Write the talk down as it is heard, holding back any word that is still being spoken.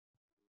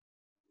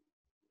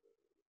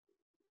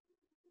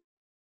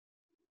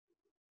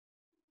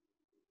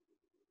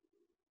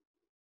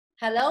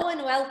Hello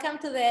and welcome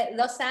to the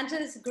Los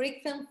Angeles Greek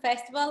Film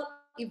Festival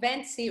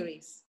event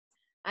series.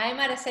 I'm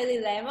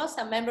Araceli Lemos,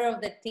 a member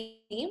of the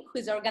team who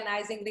is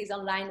organizing these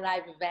online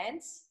live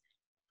events.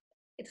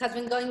 It has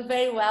been going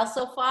very well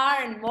so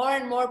far and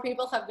more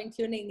people have been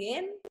tuning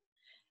in.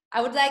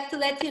 I would like to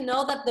let you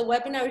know that the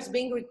webinar is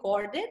being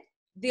recorded.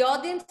 The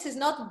audience is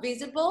not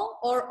visible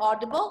or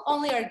audible,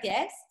 only our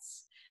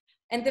guests.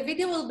 And the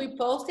video will be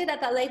posted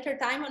at a later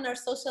time on our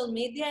social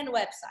media and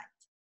website.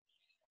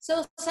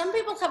 So some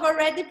people have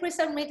already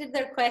pre-submitted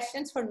their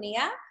questions for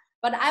Nia,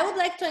 but I would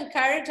like to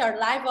encourage our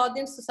live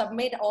audience to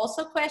submit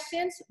also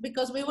questions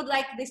because we would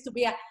like this to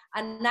be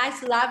a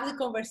nice, lovely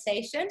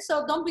conversation.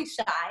 So don't be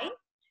shy.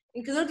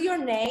 Include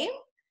your name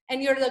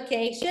and your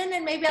location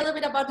and maybe a little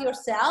bit about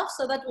yourself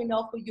so that we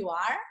know who you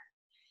are.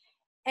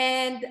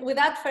 And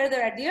without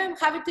further ado, I'm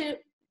happy to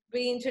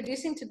be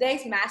introducing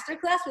today's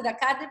masterclass with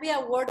Academy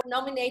Award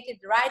nominated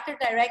writer,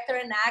 director,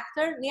 and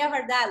actor, Nia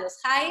Vardalos.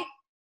 Hi,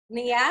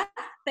 Nia.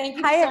 Thank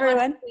you Hi, so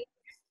everyone.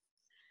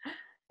 much.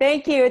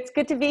 Thank you. It's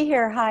good to be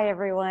here. Hi,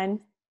 everyone.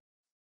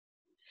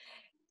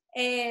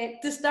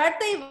 To start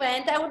the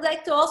event, I would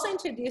like to also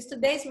introduce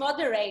today's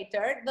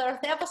moderator,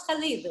 Dorothea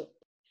Paschalidou.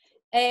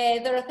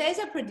 Dorothea is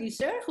a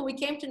producer who we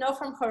came to know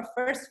from her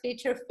first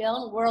feature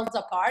film, Worlds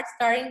Apart,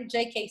 starring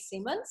J.K.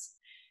 Simmons.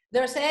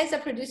 Dorothea is a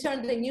producer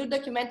on the new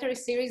documentary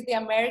series, The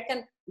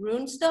American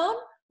Runestone,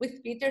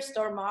 with Peter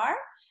Stormare,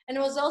 and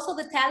was also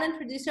the talent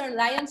producer on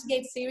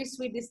Lionsgate series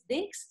Swedish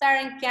Dick,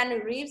 starring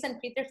Keanu Reeves and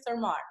Peter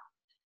Stormare.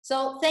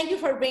 So thank you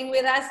for being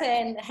with us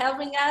and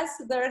helping us,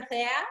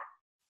 Dorothea.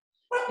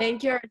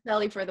 Thank you,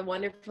 Araceli, for the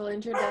wonderful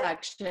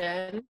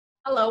introduction.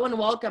 Hello and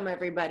welcome,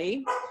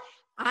 everybody.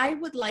 I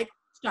would like to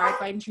start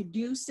by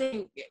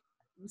introducing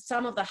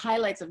some of the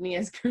highlights of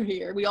Nia's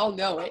career. We all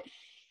know it.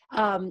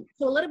 So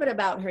a little bit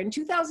about her. In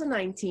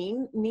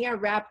 2019, Nia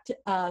wrapped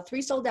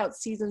 3 sold-out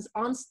seasons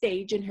on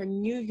stage in her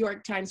New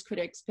York Times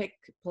Critics' Pick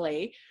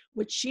play,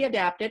 which she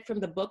adapted from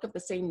the book of the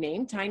same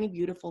name, Tiny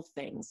Beautiful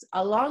Things.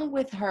 Along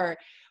with her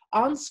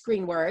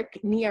on-screen work,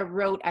 Nia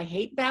wrote I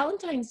Hate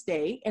Valentine's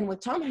Day, and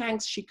with Tom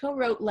Hanks, she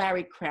co-wrote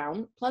Larry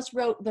Crown, plus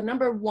wrote the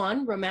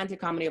 #1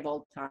 romantic comedy of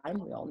all time,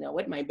 we all know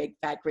it, My Big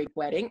Fat Greek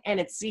Wedding, and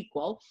its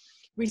sequel,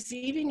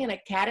 receiving an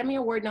Academy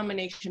Award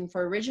nomination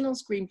for Original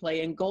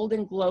Screenplay and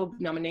Golden Globe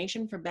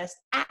nomination for Best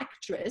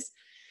Actress,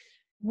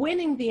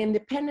 winning the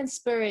Independent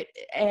Spirit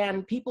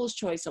and People's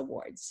Choice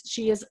Awards.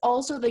 She is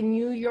also the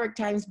New York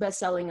Times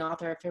bestselling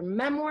author of her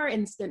memoir,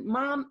 Instant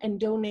Mom, and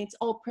donates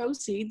all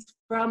proceeds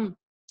from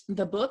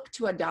the book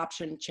to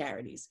adoption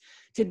charities.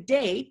 To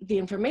date, the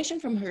information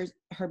from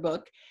her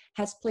book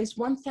has placed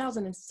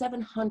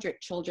 1,700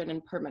 children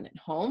in permanent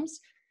homes.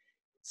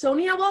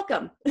 Sonia,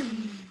 welcome.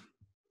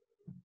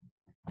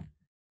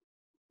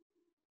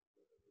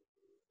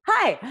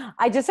 Hi.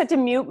 I just had to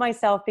mute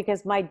myself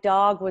because my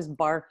dog was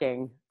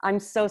barking. I'm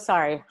so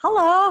sorry.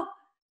 Hello.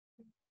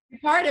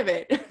 You're part of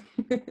it.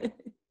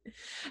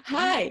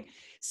 Hi.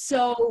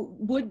 So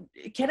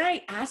can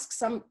I ask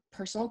some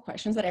personal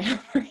questions that I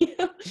have for you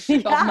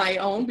of my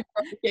own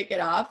before we kick it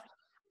off?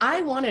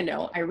 I want to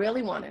know, I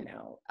really want to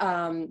know,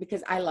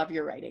 because I love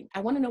your writing.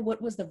 I want to know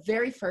what was the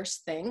very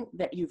first thing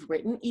that you've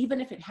written,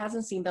 even if it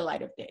hasn't seen the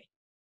light of day.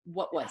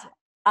 What was it?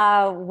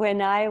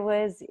 When I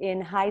was in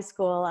high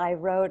school, I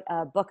wrote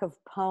a book of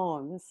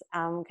poems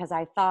because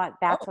I thought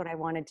that's what I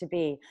wanted to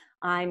be.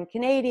 I'm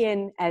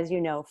Canadian, as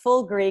you know,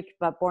 full Greek,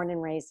 but born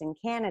and raised in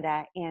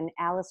Canada. And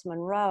Alice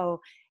Munro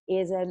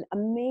is an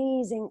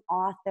amazing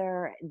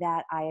author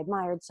that I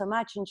admired so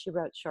much, and she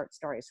wrote short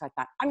stories. So I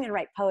thought, I'm going to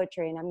write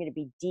poetry, and I'm going to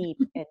be deep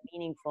and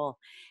meaningful.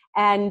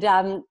 And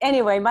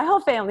anyway, my whole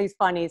family's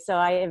funny, so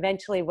I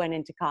eventually went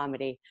into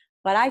comedy.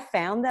 But I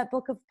found that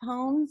book of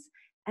poems,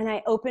 and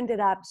I opened it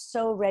up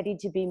so ready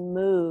to be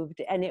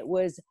moved, and it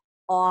was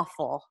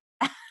awful.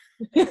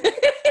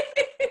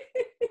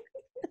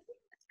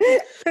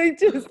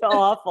 Just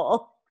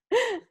awful.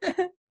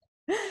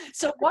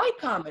 So why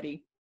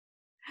comedy?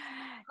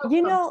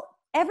 You know,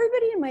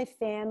 everybody in my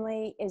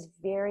family is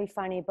very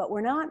funny, but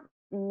we're not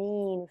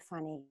mean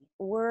funny.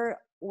 We're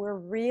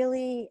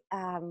really,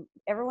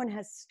 everyone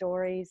has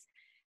stories.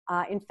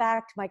 In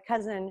fact, my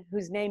cousin,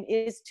 whose name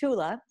is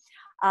Tula,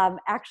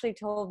 actually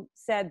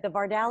said the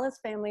Vardalos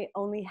family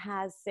only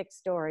has 6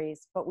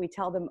 stories, but we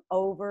tell them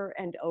over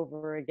and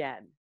over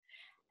again.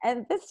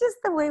 And that's just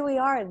the way we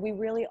are. We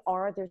really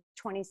are. There's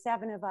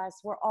 27 of us.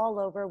 We're all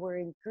over. We're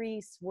in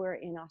Greece. We're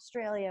in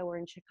Australia. We're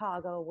in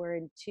Chicago. We're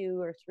in 2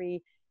 or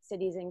 3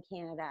 cities in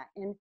Canada.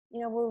 And,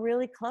 you know, we're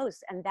really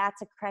close. And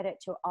that's a credit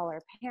to all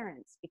our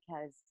parents,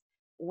 because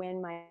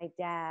when my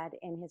dad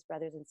and his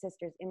brothers and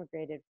sisters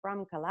immigrated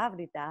from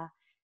Kalavrita,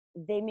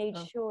 they made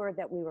sure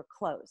that we were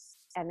close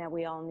and that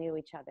we all knew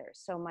each other.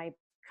 So my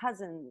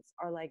cousins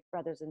are like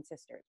brothers and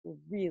sisters. We're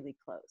really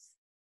close.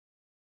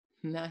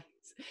 Nice.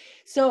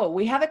 So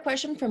we have a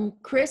question from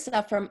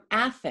Krista from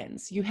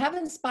Athens. You have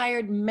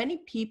inspired many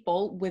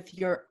people with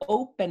your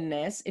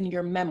openness in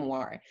your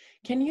memoir.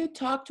 Can you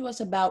talk to us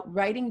about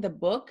writing the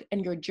book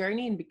and your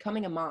journey in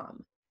becoming a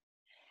mom?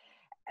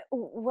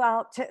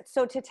 Well,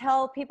 to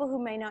tell people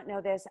who may not know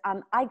this,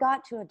 I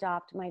got to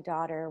adopt my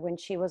daughter when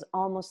she was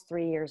almost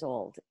 3 years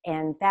old.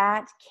 And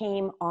that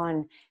came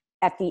on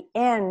at the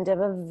end of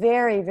a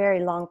very,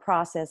 very long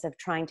process of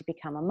trying to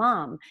become a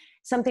mom,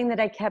 something that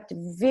I kept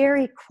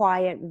very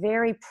quiet,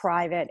 very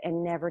private,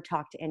 and never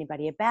talked to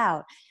anybody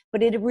about.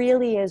 But it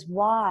really is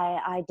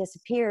why I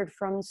disappeared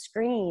from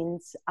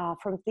screens,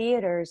 from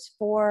theaters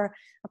for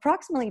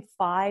approximately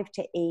 5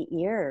 to 8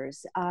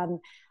 years.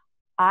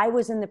 I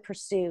was in the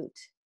pursuit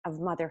of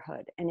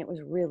motherhood, and it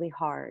was really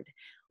hard.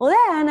 Well,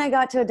 then I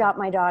got to adopt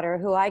my daughter,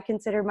 who I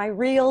consider my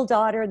real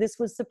daughter. This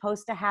was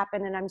supposed to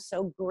happen, and I'm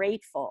so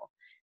grateful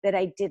that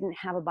I didn't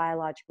have a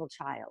biological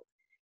child.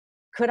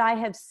 Could I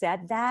have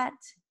said that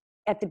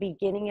at the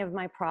beginning of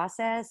my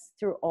process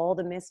through all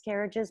the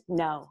miscarriages?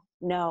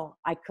 No,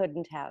 I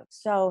couldn't have.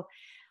 So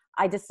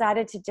I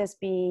decided to just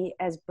be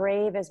as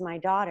brave as my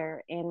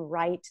daughter and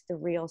write the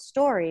real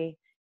story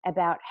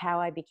about how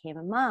I became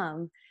a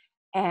mom.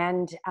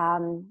 And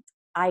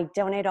I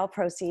donate all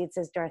proceeds,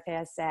 as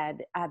Dorothea said,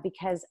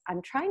 because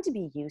I'm trying to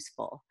be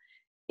useful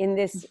in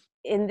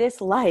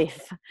this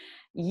life.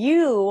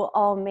 You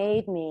all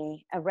made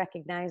me a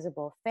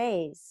recognizable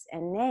face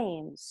and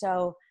name.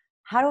 So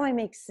how do I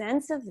make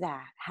sense of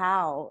that?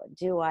 How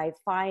do I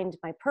find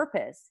my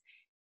purpose?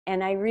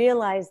 And I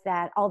realized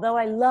that although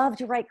I love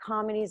to write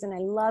comedies and I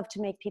love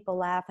to make people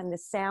laugh, and the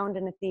sound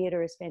in the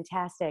theater is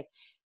fantastic,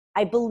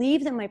 I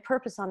believe that my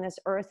purpose on this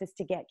earth is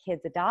to get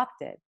kids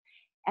adopted.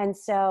 And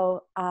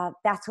so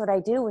that's what I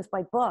do with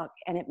my book,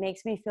 and it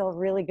makes me feel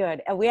really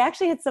good. And we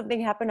actually had something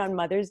happen on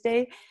Mother's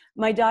Day.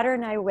 My daughter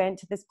and I went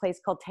to this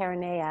place called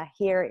Terranea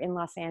here in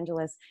Los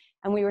Angeles,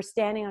 and we were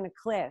standing on a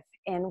cliff,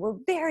 and we're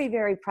very,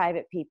 very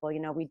private people.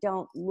 You know, we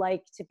don't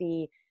like to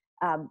be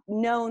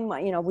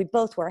known. You know, we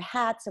both wear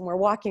hats and we're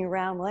walking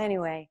around. Well,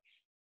 anyway,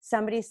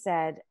 somebody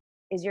said,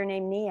 "Is your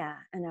name Nia?"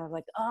 And I was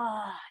like,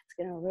 "Oh, it's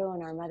going to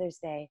ruin our Mother's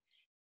Day."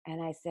 And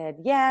I said,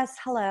 "Yes,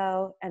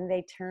 hello." And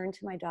they turned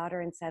to my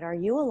daughter and said, "Are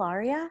you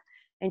Ilaria?"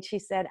 And she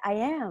said, "I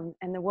am."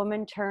 And the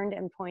woman turned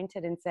and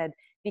pointed and said,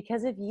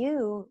 "Because of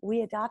you,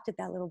 we adopted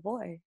that little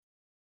boy."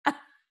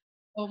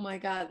 Oh my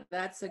God,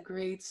 that's a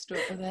great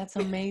story. That's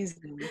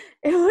amazing.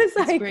 It was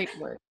It's like, great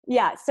work.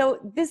 yeah. So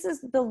this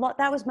is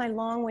that was my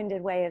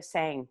long-winded way of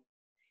saying,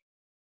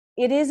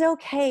 it is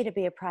okay to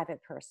be a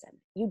private person.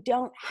 You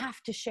don't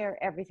have to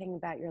share everything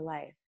about your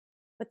life.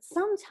 But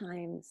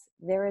sometimes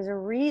there is a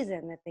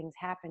reason that things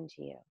happen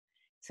to you.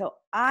 So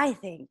I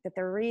think that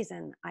the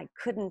reason I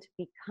couldn't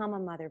become a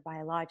mother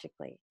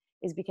biologically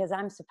is because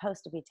I'm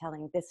supposed to be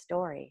telling this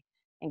story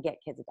and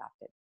get kids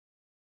adopted.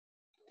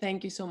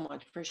 Thank you so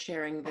much for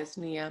sharing this,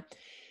 Nia.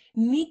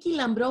 Nikki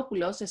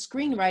Lambropoulos, a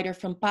screenwriter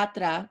from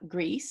Patra,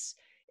 Greece,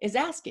 is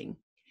asking,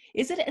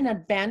 is it an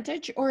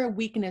advantage or a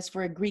weakness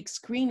for a Greek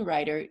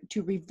screenwriter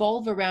to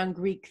revolve around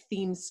Greek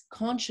themes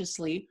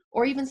consciously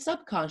or even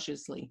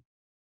subconsciously?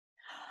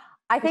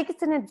 I think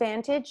it's an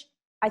advantage.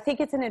 I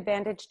think it's an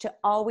advantage to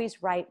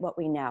always write what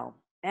we know.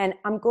 And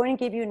I'm going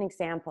to give you an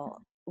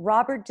example.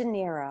 Robert De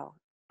Niro,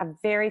 a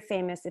very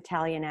famous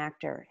Italian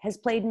actor, has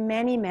played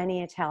many,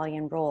 many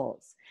Italian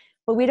roles,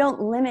 but we don't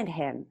limit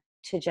him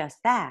to just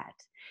that.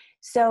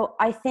 So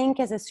I think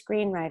as a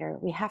screenwriter,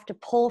 we have to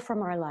pull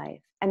from our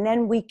life, and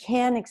then we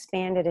can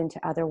expand it into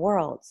other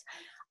worlds.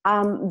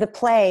 The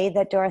play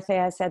that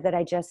Dorothea said that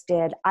I just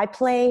did, I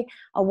play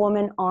a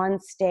woman on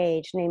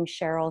stage named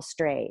Cheryl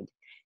Strayed.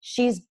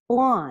 She's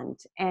blonde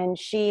and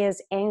she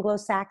is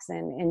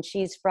Anglo-Saxon and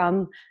she's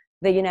from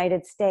the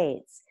United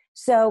States.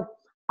 So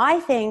I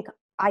think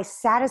I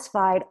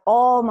satisfied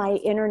all my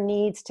inner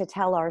needs to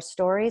tell our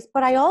stories,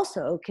 but I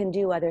also can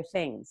do other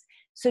things.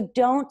 So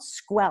don't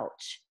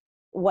squelch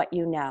what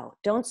you know.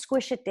 Don't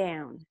squish it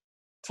down.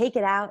 Take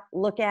it out,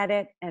 look at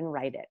it, and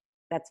write it.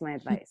 That's my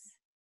advice.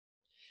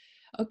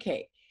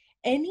 Okay.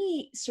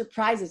 Any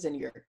surprises in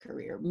your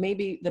career?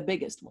 Maybe the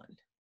biggest one?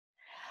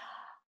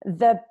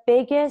 The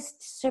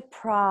biggest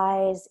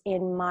surprise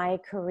in my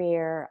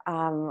career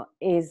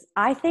is,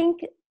 I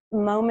think,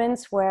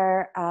 moments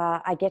where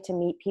I get to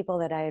meet people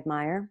that I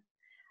admire.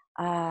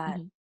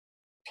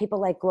 People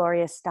like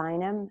Gloria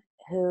Steinem,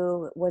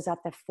 who was at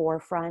the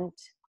forefront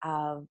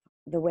of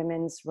the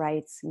women's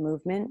rights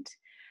movement.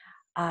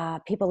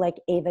 People like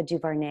Ava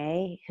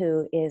DuVernay,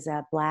 who is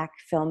a Black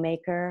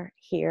filmmaker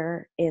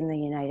here in the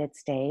United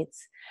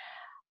States.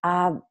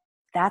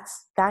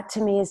 That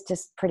to me is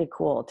just pretty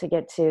cool, to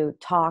get to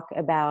talk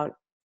about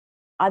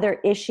other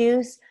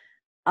issues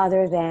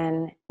other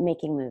than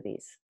making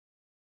movies.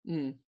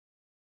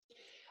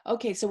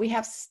 Okay, so we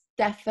have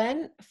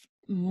Stefan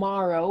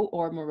Moreau,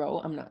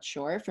 I'm not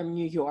sure, from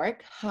New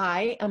York.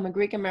 Hi, I'm a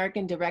Greek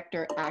American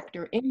director,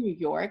 actor in New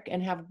York,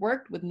 and have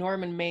worked with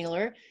Norman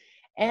Mailer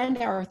and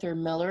Arthur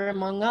Miller,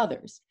 among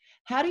others.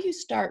 How do you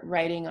start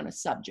writing on a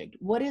subject?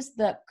 What is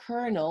the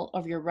kernel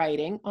of your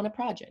writing on a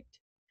project?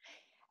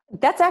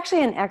 That's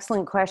actually an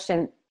excellent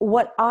question.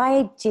 What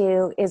I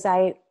do is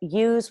I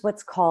use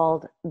what's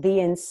called the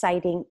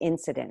inciting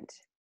incident.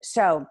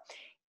 So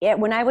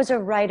when I was a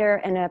writer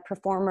and a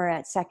performer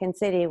at Second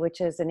City,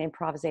 which is an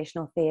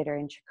improvisational theater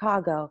in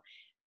Chicago,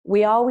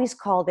 we always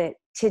called it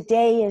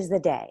today is the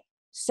day.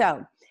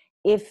 So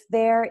if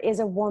there is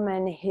a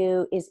woman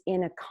who is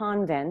in a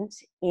convent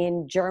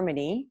in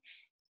Germany,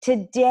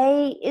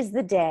 today is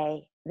the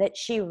day that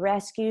she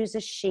rescues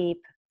a sheep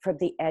from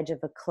the edge of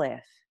a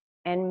cliff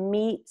and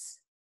meets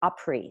a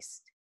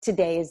priest.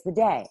 Today is the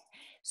day.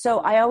 So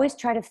I always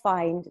try to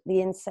find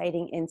the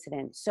inciting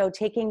incident. So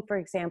taking, for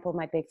example,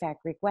 my Big Fat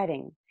Greek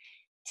Wedding.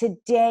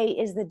 Today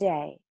is the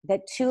day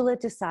that Tula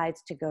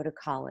decides to go to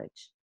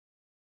college.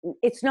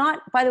 It's not,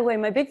 by the way,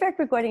 my Big Fat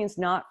Greek Wedding is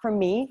not for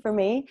me.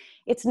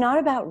 It's not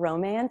about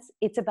romance.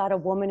 It's about a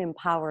woman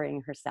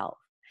empowering herself.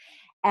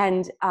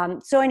 And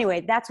so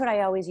anyway, that's what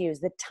I always use.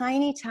 The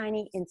tiny,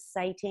 tiny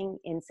inciting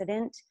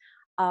incident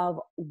of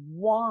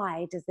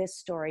why does this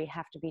story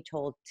have to be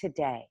told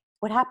today?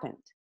 What happened?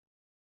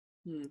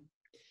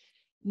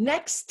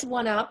 Next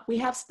one up, we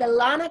have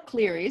Stellana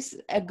Clearys,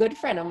 a good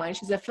friend of mine.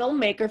 She's a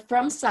filmmaker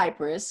from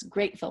Cyprus,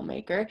 great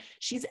filmmaker.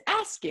 She's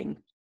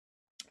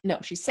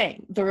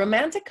saying, the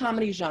romantic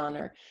comedy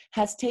genre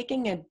has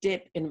taken a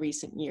dip in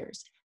recent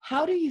years.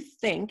 How do you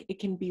think it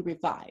can be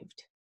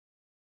revived?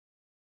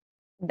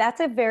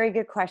 That's a very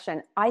good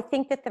question. I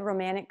think that the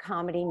romantic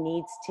comedy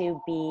needs to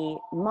be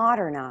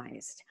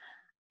modernized.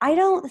 I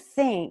don't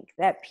think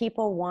that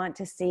people want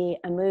to see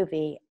a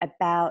movie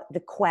about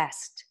the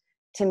quest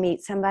to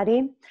meet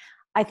somebody.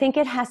 I think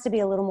it has to be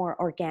a little more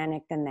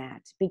organic than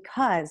that,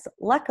 because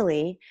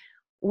luckily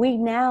we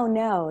now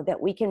know that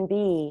we can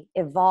be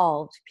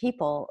evolved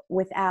people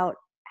without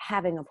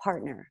having a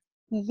partner.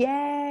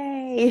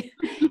 Yay!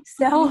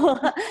 So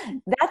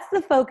that's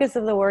the focus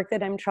of the work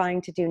that I'm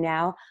trying to do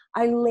now.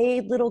 I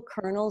laid little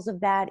kernels of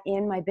that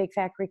in my Big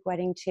Fat Greek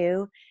Wedding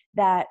too,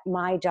 that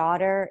my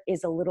daughter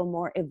is a little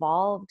more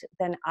evolved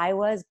than I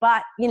was,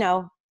 but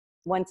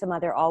once a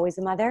mother, always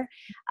a mother.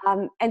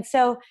 And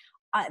so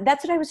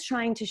that's what I was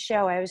trying to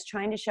show.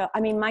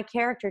 My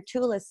character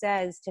Tula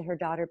says to her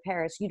daughter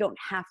Paris, you don't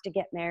have to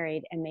get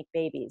married and make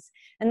babies.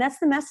 And that's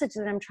the message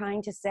that I'm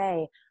trying to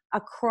say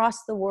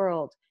across the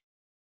world.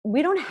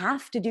 We don't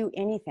have to do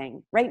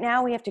anything. Right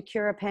now we have to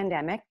cure a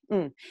pandemic,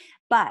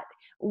 but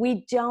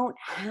we don't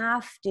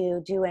have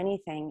to do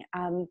anything.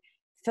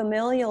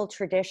 Familial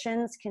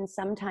traditions can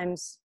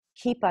sometimes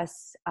keep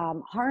us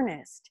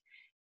harnessed.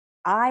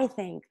 I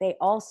think they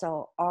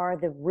also are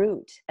the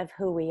root of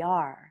who we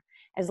are,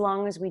 as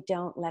long as we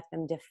don't let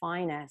them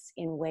define us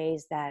in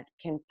ways that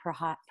can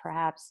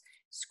perhaps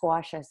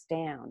squash us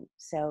down.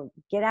 So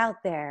get out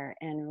there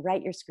and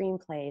write your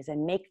screenplays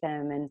and make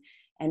them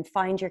and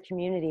find your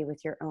community with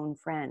your own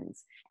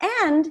friends.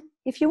 And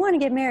if you want to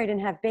get married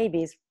and have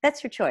babies,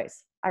 that's your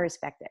choice. I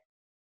respect it.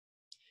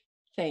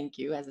 Thank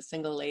you. As a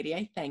single lady,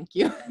 I thank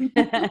you.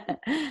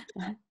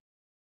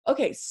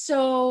 Okay,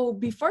 so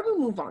before we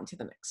move on to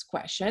the next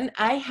question,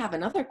 I have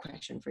another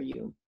question for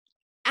you.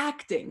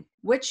 Acting,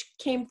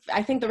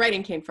 I think the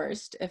writing came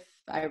first, if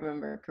I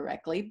remember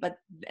correctly,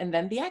 and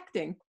then the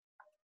acting.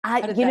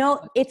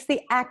 It's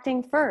the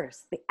acting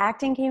first. The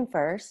acting came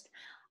first.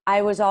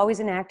 I was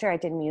always an actor. I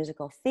did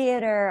musical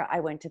theater.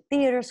 I went to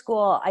theater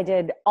school. I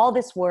did all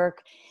this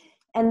work.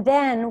 And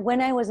then when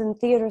I was in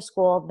theater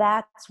school,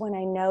 that's when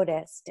I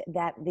noticed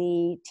that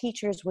the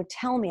teachers would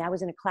tell me, I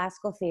was in a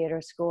classical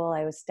theater school.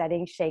 I was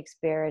studying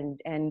Shakespeare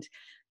and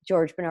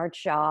George Bernard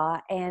Shaw.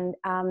 And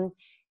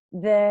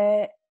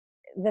the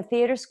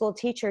theater school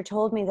teacher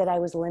told me that I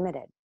was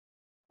limited,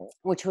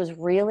 which was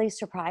really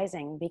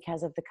surprising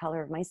because of the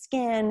color of my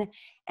skin,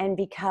 and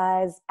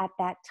because at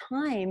that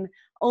time,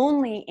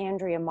 only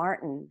Andrea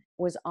Martin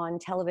was on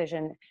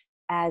television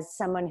as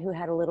someone who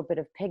had a little bit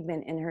of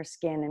pigment in her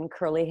skin and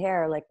curly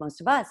hair like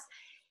most of us.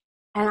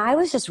 And I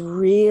was just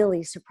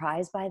really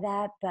surprised by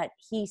that, but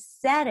he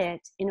said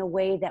it in a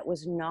way that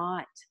was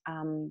not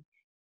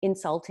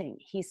insulting.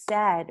 He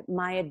said,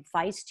 my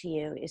advice to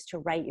you is to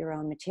write your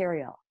own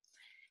material.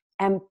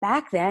 And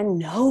back then,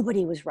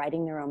 nobody was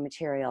writing their own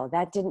material.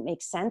 That didn't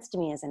make sense to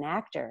me as an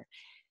actor.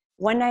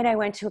 One night I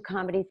went to a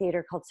comedy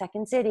theater called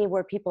Second City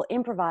where people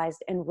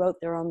improvised and wrote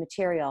their own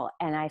material.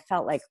 And I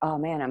felt like, oh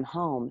man, I'm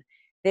home.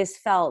 This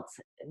felt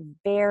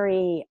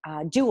very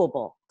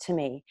doable to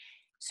me.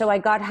 So I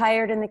got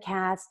hired in the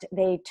cast.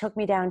 They took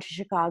me down to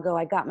Chicago.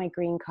 I got my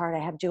green card. I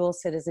have dual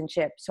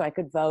citizenship so I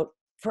could vote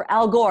for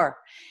Al Gore.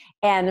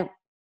 And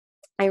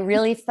I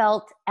really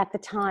felt at the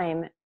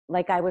time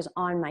like I was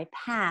on my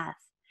path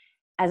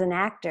as an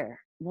actor.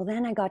 Well,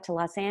 then I got to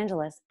Los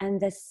Angeles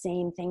and the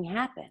same thing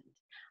happened.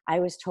 I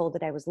was told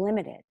that I was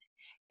limited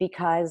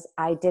because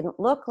I didn't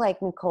look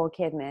like Nicole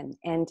Kidman.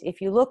 And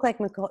if you look like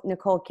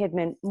Nicole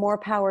Kidman, more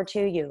power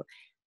to you.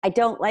 I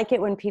don't like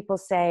it when people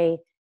say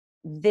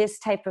this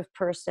type of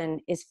person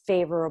is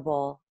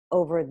favorable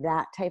over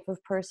that type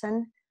of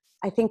person.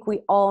 I think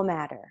we all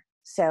matter.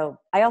 So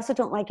I also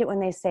don't like it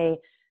when they say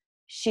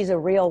she's a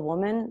real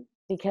woman,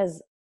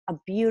 because a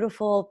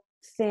beautiful,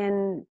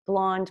 thin,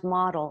 blonde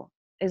model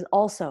is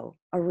also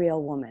a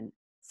real woman.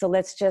 So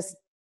let's just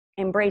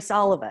embrace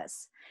all of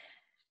us.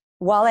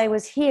 While I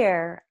was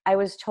here, I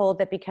was told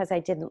that because I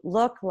didn't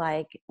look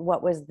like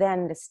what was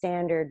then the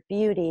standard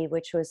beauty,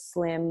 which was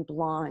slim,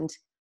 blonde,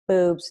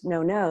 boobs, no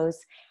nose,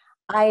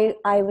 I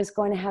was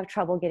going to have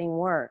trouble getting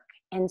work.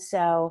 And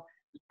so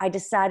I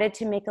decided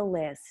to make a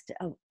list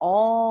of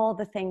all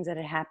the things that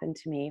had happened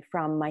to me,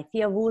 from my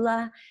tia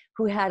Vula,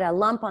 who had a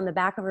lump on the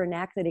back of her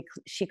neck that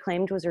she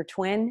claimed was her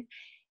twin,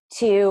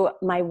 to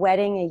my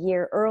wedding a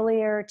year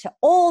earlier, to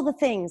all the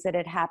things that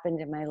had happened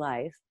in my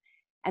life.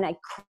 And I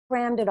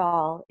crammed it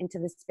all into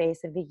the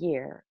space of a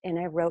year. And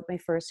I wrote my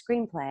first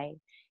screenplay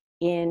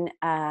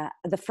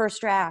the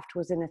first draft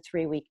was in a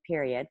 3-week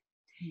period.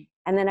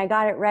 And then I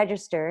got it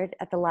registered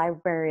at the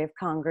Library of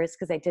Congress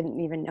because I didn't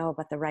even know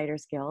about the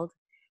Writers Guild.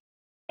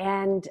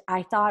 And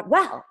I thought,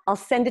 well, I'll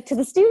send it to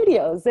the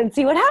studios and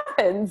see what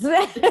happens.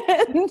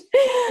 And,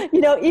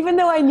 even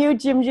though I knew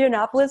Jim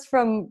Giannopoulos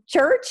from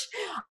church,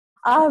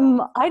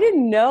 I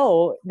didn't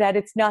know that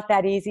it's not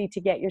that easy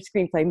to get your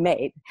screenplay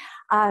made.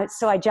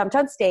 So I jumped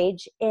on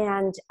stage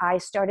and I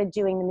started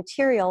doing the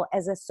material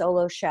as a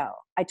solo show.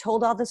 I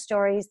told all the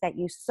stories that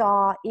you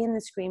saw in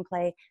the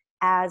screenplay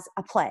as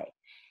a play.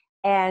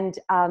 And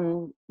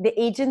the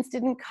agents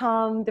didn't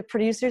come, the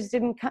producers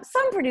didn't come.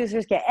 Some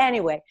producers came.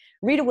 Anyway,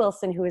 Rita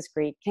Wilson, who is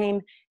Greek,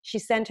 came. She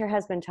sent her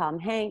husband, Tom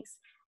Hanks.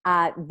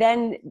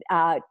 Then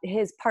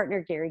his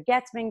partner, Gary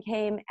Getzman,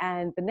 came.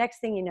 And the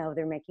next thing you know,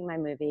 they're making my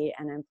movie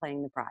and I'm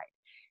playing the bride.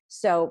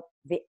 So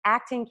the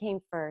acting came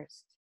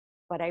first,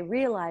 but I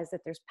realized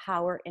that there's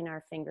power in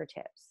our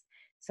fingertips.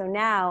 So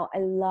now I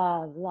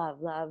love,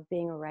 love, love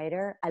being a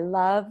writer. I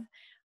love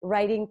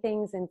writing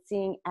things and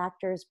seeing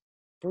actors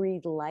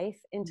breathe life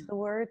into the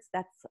words.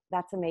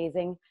 That's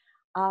amazing.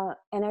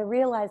 And I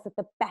realized that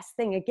the best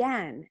thing,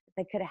 again,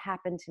 that could have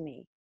happened to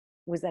me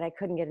was that I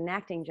couldn't get an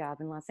acting job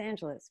in Los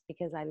Angeles,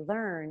 because I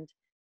learned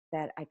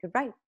that I could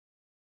write.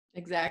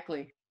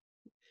 Exactly.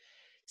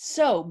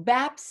 So,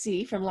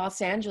 Babsy from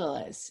Los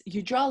Angeles,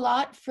 you draw a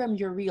lot from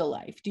your real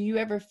life. Do you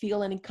ever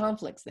feel any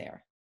conflicts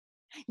there?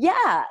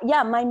 Yeah.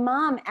 My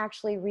mom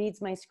actually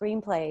reads my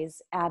screenplays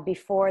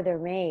before they're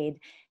made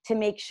to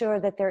make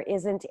sure that there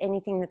isn't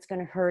anything that's going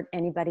to hurt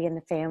anybody in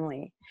the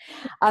family.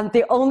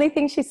 The only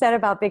thing she said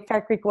about Big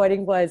Fat Greek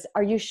Wedding was,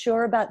 "Are you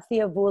sure about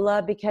Thea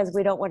Vula? Because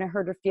we don't want to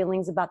hurt her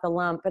feelings about the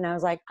lump." And I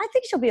was like, "I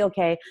think she'll be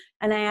okay."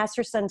 And I asked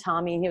her son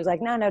Tommy, and he was like,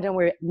 No, don't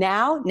worry.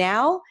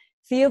 Now,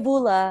 Thea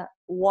Vula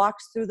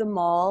walks through the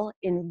mall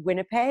in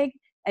Winnipeg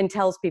and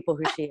tells people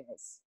who she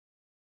is.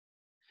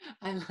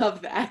 I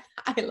love that.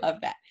 I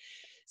love that.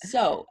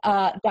 So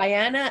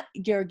Diana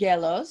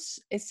Georgelos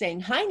is saying,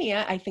 "Hi,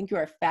 Nia. I think you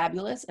are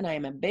fabulous, and I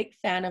am a big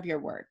fan of your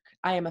work.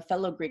 I am a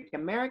fellow Greek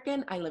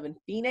American. I live in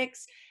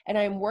Phoenix, and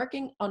I am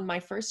working on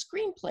my first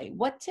screenplay.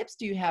 What tips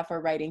do you have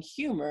for writing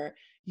humor?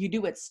 You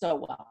do it so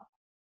well."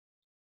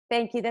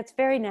 Thank you. That's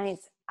very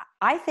nice.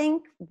 I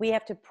think we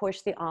have to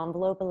push the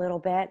envelope a little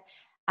bit.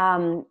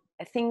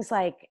 Things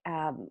like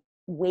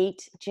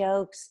weight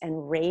jokes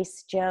and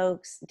race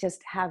jokes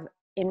just have,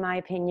 in my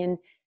opinion,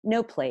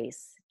 no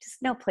place.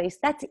 Just no place.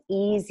 That's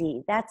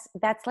easy.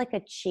 That's like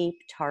a cheap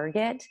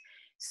target.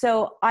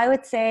 So I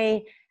would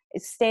say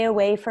stay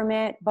away from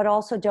it, but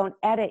also don't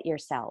edit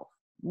yourself,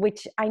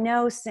 which I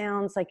know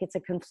sounds like it's a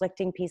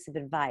conflicting piece of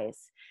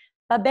advice.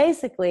 But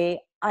basically,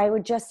 I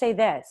would just say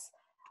this: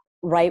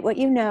 write what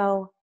you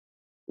know,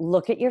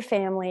 look at your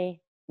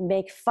family,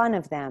 make fun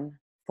of them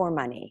for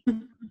money.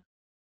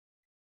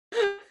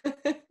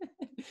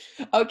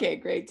 Okay,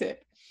 great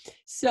tip.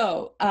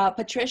 So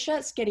Patricia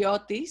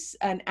Skeriotis,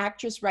 an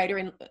actress writer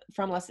in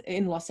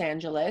Los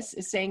Angeles,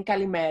 is saying,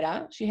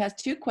 "Kalimera." She has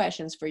 2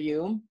 questions for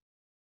you.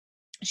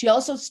 She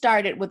also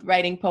started with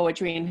writing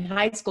poetry in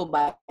high school,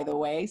 by the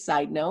way,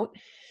 side note.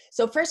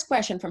 So first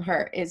question from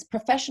her is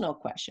professional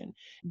question.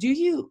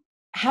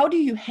 How do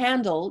you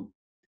handle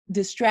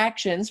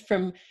distractions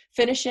from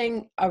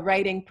finishing a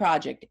writing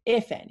project,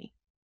 if any?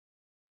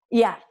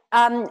 Yeah.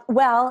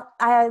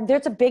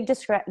 There's a big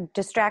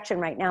distraction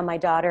right now. My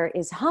daughter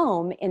is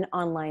home in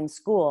online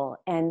school.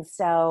 And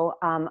so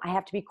I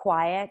have to be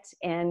quiet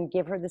and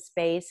give her the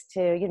space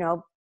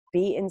to,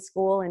 be in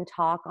school and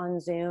talk on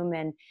Zoom.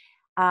 And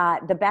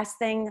the best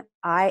thing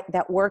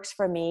that works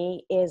for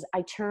me is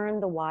I turn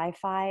the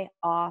Wi-Fi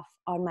off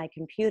on my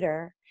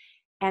computer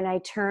and I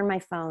turn my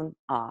phone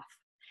off,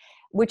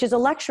 which is a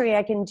luxury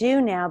I can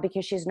do now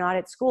because she's not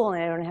at school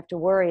and I don't have to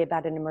worry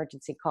about an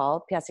emergency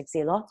call,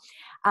 piasexilo.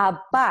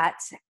 But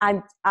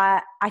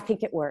I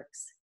think it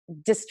works.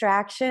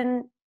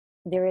 Distraction,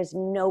 there is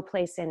no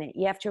place in it.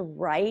 You have to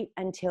write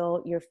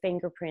until your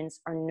fingerprints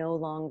are no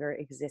longer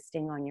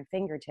existing on your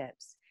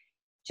fingertips.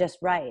 Just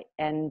write.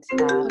 And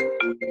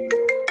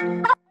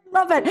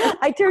love it.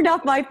 I turned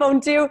off my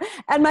phone too,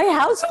 and my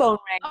house phone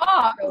rang.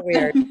 Oh. So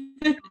weird.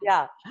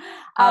 Yeah.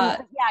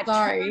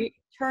 Sorry.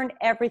 Turn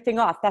everything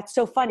off. That's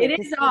so funny. It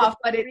is off,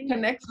 but it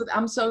connects with,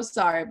 I'm so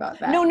sorry about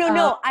that.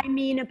 No. I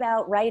mean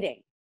about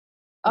writing.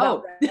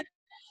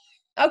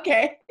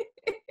 Okay.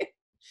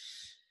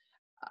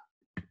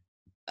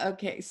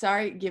 Okay.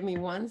 Sorry. Give me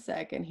 1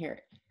 second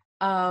here.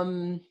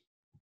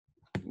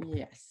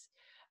 Yes.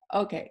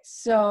 Okay.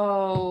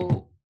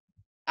 So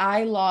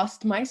I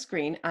lost my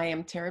screen. I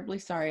am terribly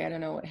sorry. I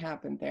don't know what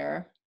happened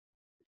there.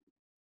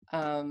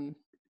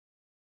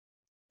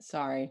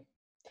 Sorry.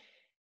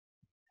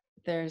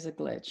 There's a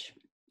glitch.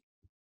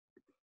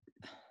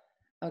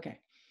 Okay.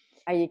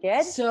 Are you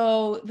good?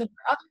 So the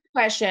other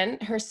question,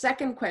 her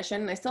second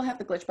question, and I still have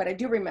the glitch, but I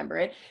do remember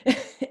it,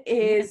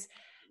 is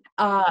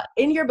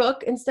in your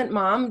book, Instant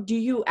Mom, do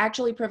you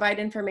actually provide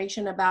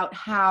information about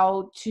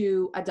how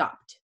to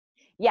adopt?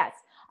 Yes.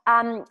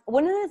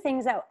 One of the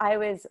things that I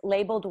was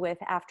labeled with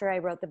after I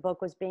wrote the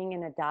book was being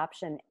an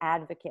adoption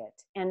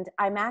advocate. And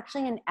I'm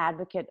actually an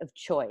advocate of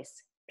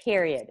choice,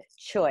 period,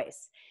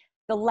 choice.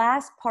 The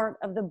last part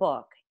of the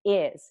book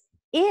is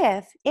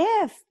if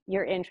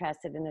you're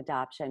interested in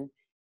adoption,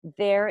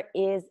 there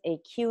is a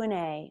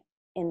Q&A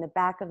in the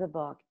back of the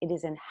book. It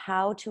is in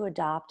How to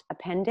Adopt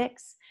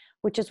appendix,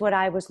 which is what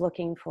I was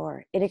looking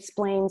for. It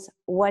explains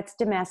what's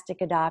domestic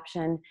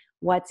adoption,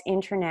 what's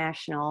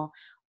international,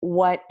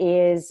 what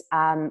is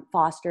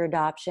foster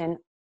adoption,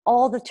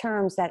 all the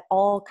terms that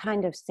all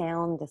kind of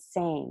sound the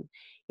same.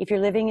 If you're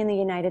living in the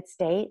United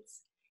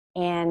States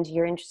and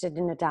you're interested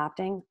in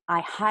adopting, I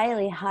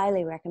highly,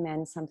 highly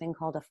recommend something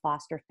called a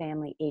foster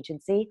family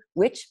agency,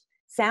 which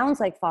sounds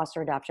like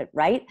foster adoption,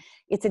 right?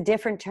 It's a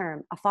different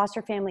term. A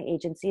foster family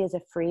agency is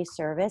a free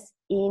service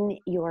in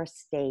your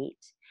state,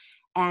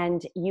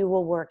 and you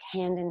will work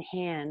hand in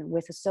hand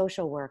with a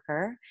social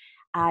worker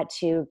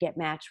to get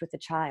matched with a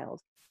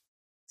child.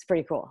 It's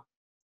pretty cool.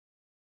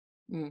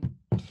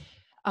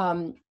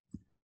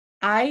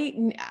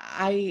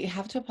 I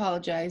have to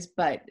apologize,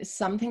 but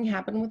something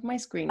happened with my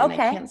screen and I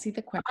can't see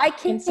the question. I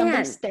can.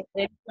 Somebody state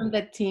it from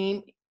the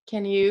team.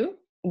 Can you?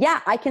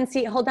 Yeah, I can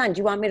see. Hold on. Do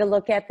you want me to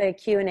look at the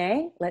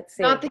Q&A? Let's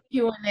see. Not the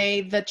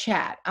Q&A, the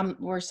chat.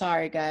 We're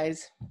sorry,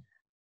 guys.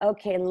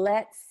 Okay,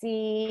 let's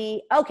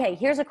see. Okay,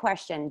 here's a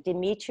question.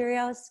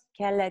 Dimitrios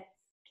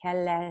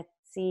Keletzimitos?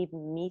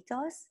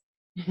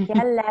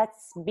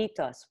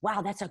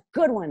 Wow, that's a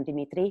good one,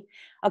 Dimitri.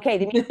 Okay,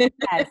 Dimitri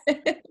says,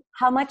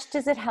 how much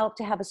does it help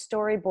to have a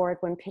storyboard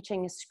when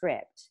pitching a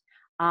script?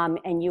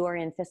 And you are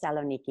in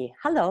Thessaloniki.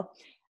 Hello.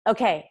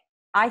 Okay,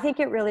 I think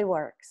it really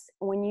works.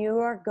 When you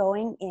are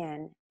going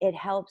in, it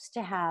helps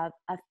to have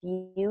a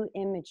few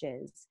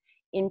images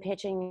in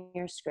pitching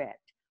your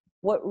script.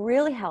 What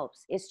really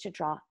helps is to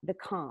draw the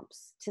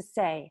comps, to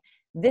say,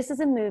 this is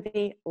a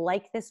movie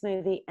like this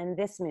movie and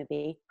this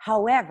movie.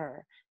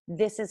 However,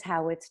 this is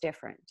how it's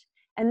different.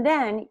 And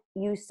then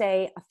you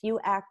say a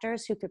few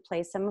actors who could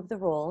play some of the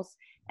roles,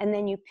 and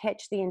then you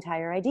pitch the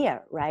entire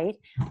idea, right?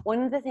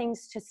 One of the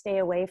things to stay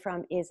away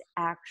from is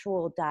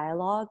actual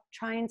dialogue.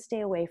 Try and stay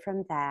away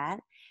from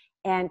that.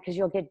 And because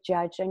you'll get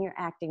judged on your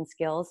acting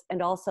skills.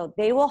 And also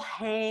they will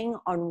hang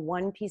on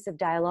one piece of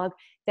dialogue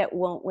that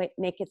won't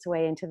make its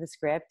way into the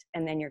script,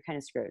 and then you're kind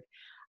of screwed.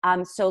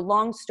 So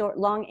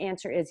long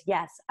answer is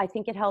yes. I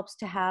think it helps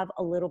to have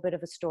a little bit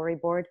of a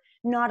storyboard,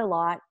 not a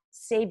lot.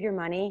 Save your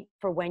money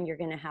for when you're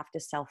going to have to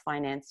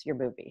self-finance your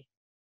movie.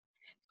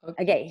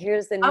 Okay,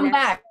 here's the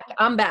next.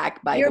 I'm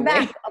back, by the way. You're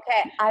back.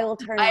 Okay, I will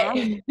turn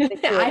on.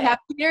 I have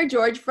Pierre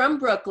George from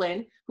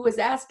Brooklyn who is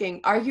asking,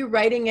 are you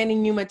writing any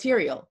new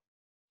material?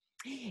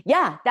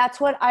 Yeah, that's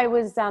what I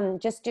was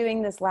just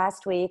doing this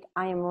last week.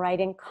 I am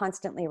writing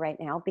constantly right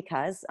now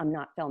because I'm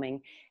not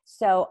filming.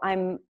 So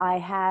I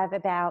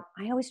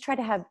always try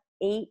to have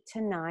 8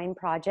 to 9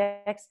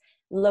 projects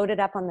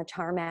loaded up on the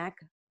tarmac,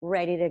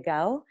 ready to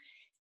go.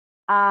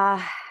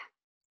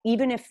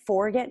 Even if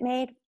 4 get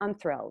made, I'm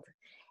thrilled.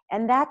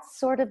 And that's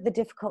sort of the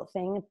difficult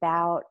thing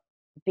about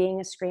being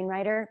a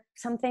screenwriter.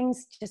 Some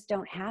things just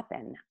don't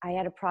happen. I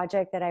had a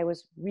project that I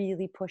was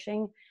really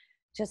pushing,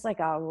 just like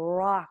a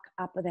rock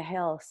up the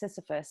hill,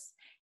 Sisyphus.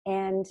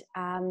 And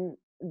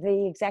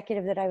the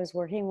executive that I was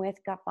working with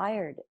got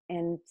fired.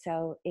 And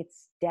so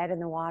it's dead in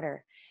the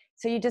water.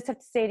 So you just have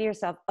to say to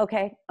yourself,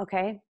 okay,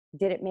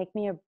 did it make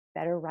me a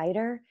better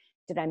writer?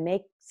 Did I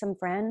make some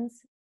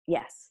friends?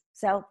 Yes.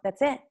 So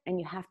that's it. And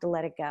you have to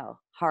let it go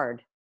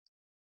hard.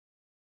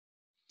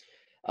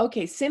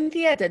 Okay,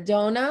 Cynthia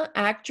Dodona,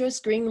 actress,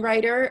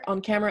 screenwriter,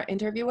 on-camera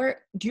interviewer.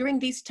 During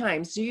these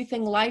times, do you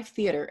think live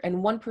theater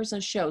and one-person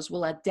shows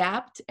will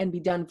adapt and be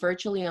done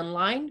virtually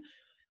online,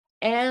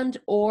 and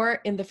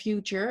or in the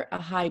future,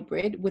 a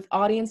hybrid with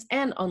audience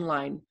and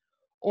online?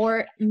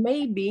 Or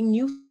maybe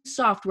new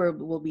software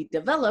will be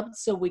developed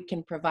so we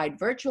can provide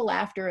virtual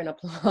laughter and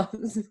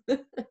applause.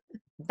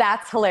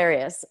 That's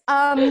hilarious.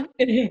 It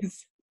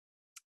is.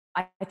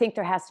 I think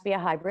there has to be a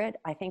hybrid.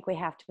 I think we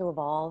have to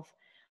evolve.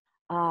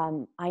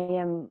 I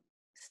am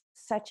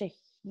such a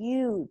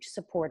huge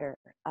supporter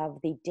of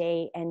the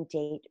day and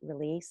date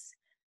release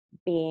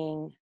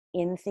being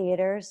in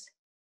theaters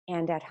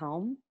and at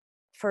home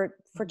for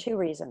 2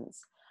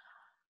 reasons.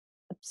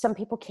 Some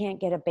people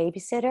can't get a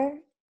babysitter.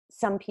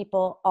 Some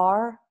people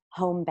are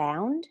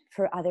homebound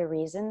for other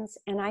reasons.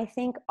 And I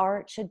think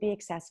art should be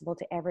accessible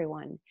to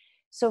everyone.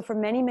 So for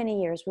many,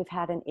 many years, we've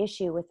had an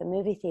issue with the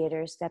movie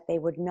theaters that they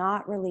would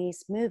not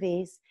release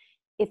movies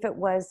if it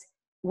was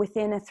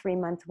within a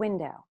 3-month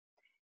window.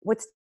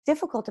 What's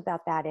difficult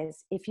about that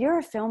is if you're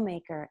a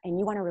filmmaker and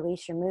you want to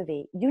release your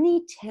movie, you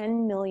need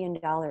 $10 million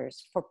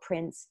for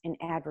prints and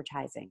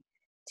advertising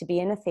to be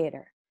in a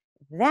theater.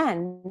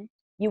 Then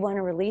you want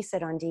to release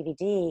it on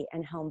DVD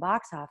and home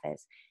box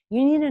office,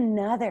 you need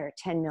another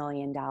 $10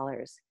 million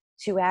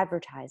to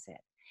advertise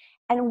it.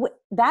 And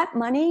that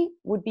money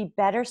would be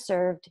better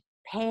served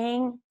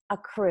paying a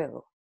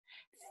crew,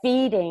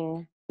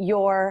 feeding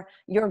your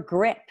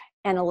grip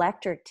and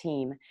electric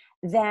team,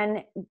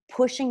 than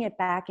pushing it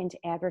back into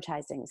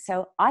advertising.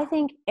 So I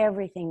think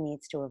everything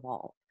needs to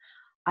evolve.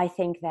 I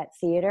think that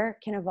theater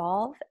can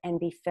evolve and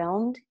be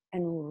filmed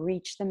and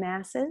reach the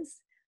masses.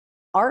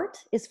 Art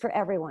is for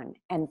everyone.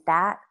 And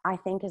that, I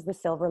think, is the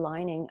silver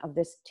lining of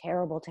this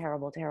terrible,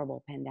 terrible,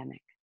 terrible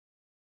pandemic.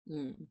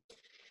 Mm.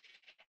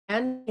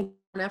 And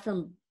Anna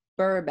from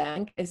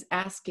Burbank is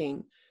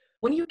asking,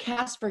 when you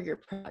cast for your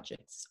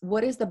projects,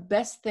 what is the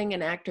best thing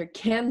an actor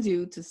can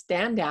do to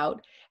stand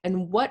out?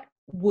 And what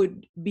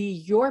would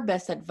be your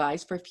best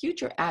advice for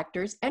future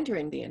actors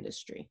entering the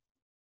industry?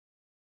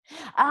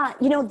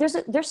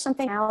 There's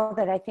something now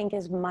that I think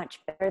is much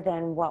better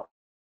than what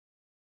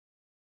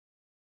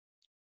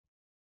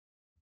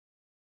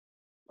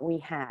we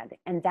had.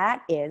 And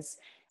that is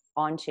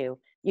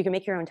you can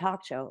make your own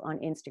talk show on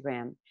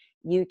Instagram.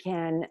 You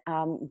can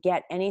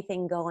get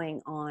anything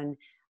going on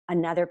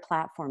another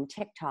platform,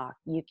 TikTok.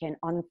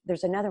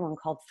 There's another one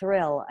called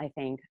Thrill, I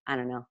think. I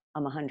don't know,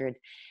 I'm 100.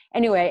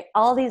 Anyway,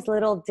 all these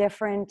little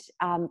different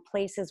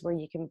places where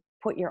you can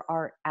put your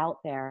art out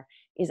there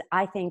is,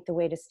 I think, the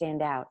way to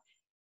stand out.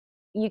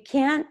 You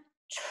can't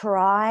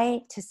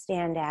try to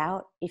stand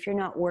out if you're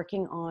not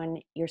working on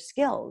your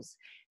skills.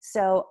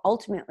 So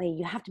ultimately,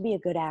 you have to be a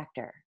good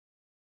actor.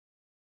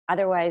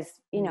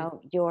 Otherwise,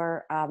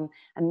 you're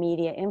a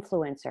media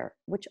influencer,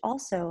 which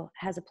also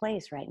has a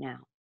place right now.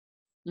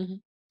 Mm-hmm.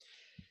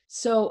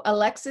 So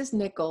Alexis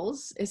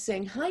Nichols is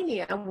saying, hi,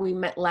 Nia. We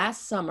met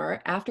last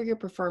summer after your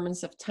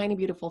performance of Tiny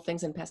Beautiful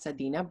Things in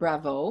Pasadena.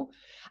 Bravo.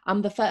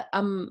 I'm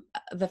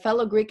the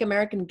fellow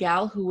Greek-American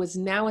gal who is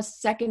now a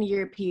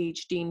second-year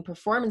PhD in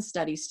performance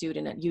studies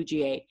student at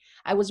UGA.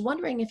 I was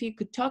wondering if you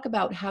could talk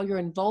about how your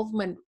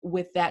involvement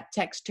with that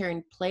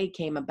text-turned play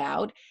came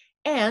about,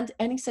 and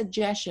any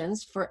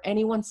suggestions for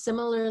anyone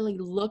similarly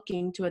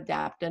looking to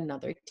adapt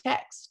another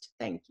text.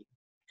 Thank you.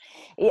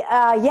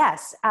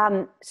 Yes.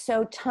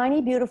 So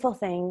Tiny Beautiful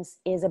Things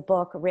is a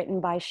book written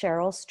by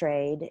Cheryl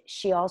Strayed.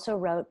 She also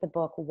wrote the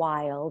book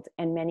Wild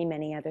and many,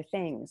 many other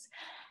things.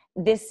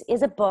 This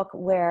is a book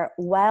where,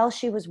 while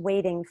she was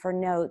waiting for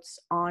notes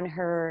on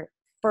her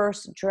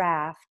first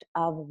draft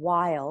of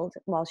Wild,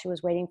 while she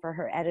was waiting for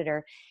her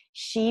editor,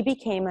 she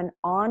became an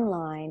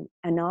online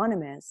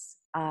anonymous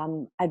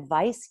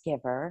advice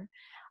giver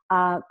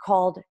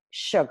called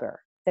Sugar.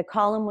 The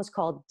column was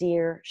called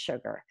Dear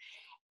Sugar.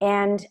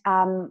 And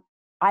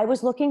I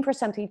was looking for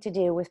something to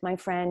do with my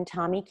friend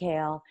Tommy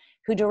Kail,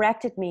 who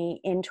directed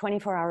me in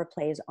 24-hour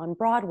plays on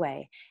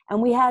Broadway.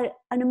 And we had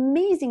an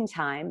amazing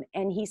time.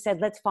 And he said,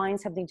 let's find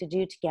something to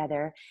do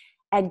together,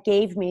 and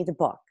gave me the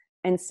book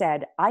and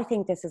said, I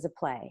think this is a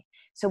play.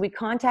 So we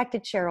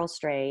contacted Cheryl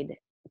Strayed,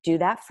 do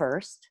that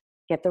first,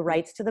 get the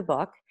rights to the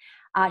book.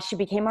 She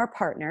became our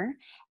partner,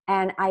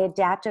 and I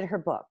adapted her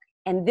book.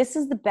 And this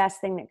is the best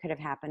thing that could have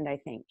happened, I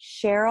think.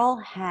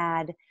 Cheryl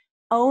had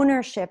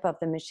ownership of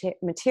the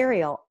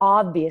material,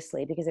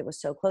 obviously, because it was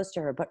so close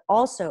to her, but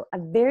also a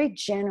very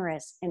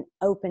generous and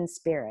open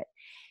spirit.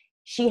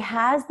 She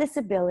has this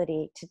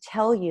ability to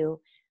tell you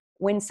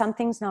when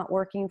something's not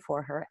working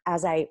for her,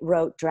 as I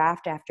wrote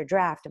draft after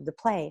draft of the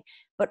play,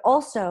 but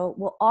also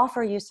will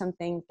offer you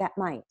something that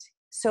might.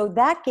 So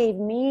that gave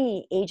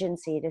me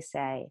agency to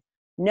say,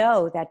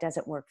 no, that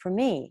doesn't work for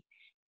me.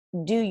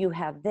 Do you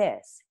have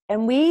this?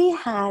 And we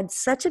had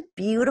such a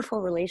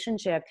beautiful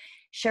relationship,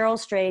 Cheryl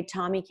Strayed,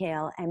 Tommy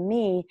Kail, and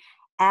me,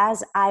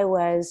 as I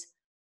was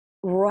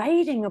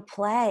writing a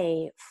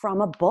play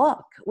from a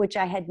book, which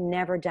I had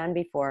never done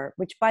before,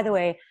 which, by the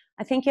way,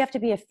 I think you have to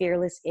be a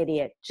fearless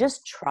idiot.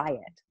 Just try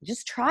it.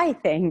 Just try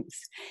things.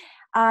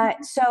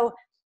 So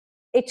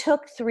it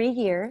took 3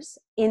 years.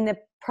 In the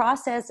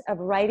process of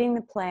writing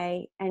the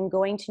play and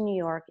going to New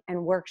York and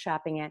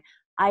workshopping it,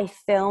 I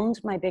filmed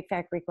my Big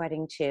Fat Greek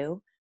Wedding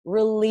 2,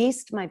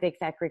 released my Big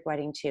Fat Greek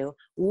Wedding 2,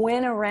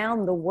 went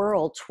around the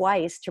world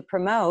twice to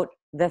promote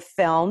the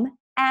film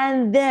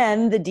and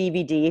then the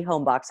DVD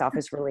home box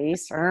office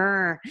release.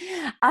 And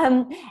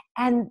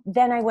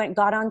then I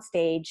got on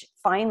stage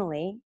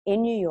finally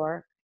in New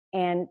York,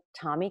 and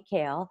Tommy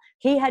Kail,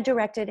 he had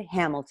directed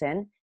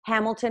Hamilton.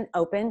 Hamilton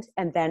opened,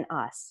 and then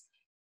us.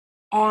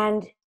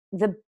 And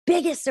the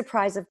biggest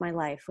surprise of my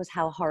life was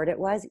how hard it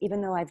was,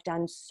 even though I've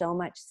done so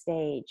much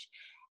stage.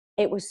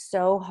 It was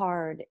so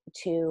hard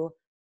to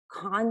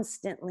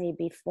constantly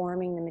be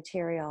forming the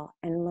material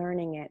and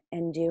learning it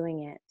and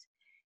doing it,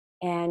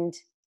 and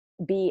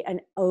be an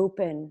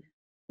open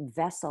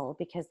vessel,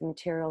 because the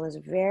material is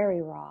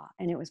very raw.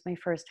 And it was my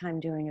first time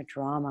doing a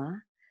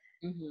drama,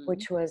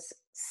 which was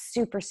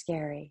super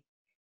scary.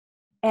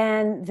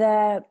 And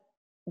the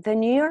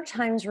New York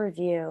Times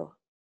review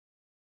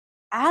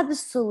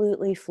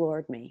absolutely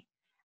floored me.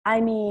 I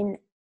mean,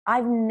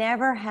 I've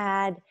never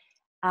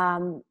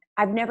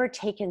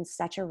taken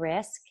such a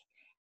risk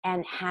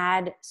and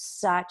had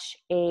such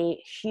a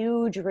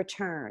huge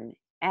return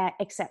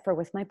except for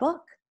with my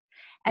book.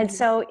 And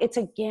so it's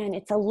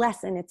a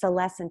lesson. It's a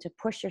lesson to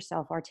push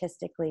yourself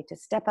artistically, to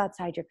step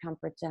outside your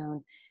comfort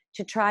zone,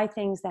 to try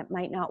things that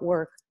might not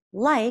work,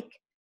 like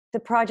the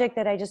project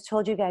that I just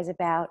told you guys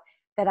about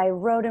that I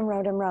wrote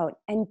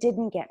and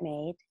didn't get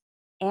made,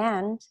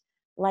 and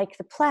like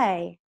the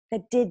play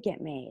that did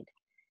get made.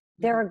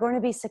 There are going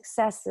to be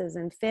successes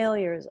and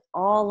failures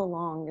all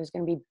along. There's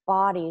going to be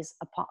bodies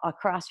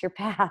across your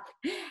path.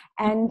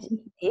 And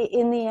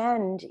in the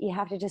end, you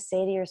have to just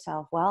say to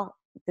yourself, well,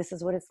 this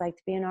is what it's like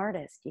to be an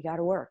artist. You got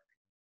to work.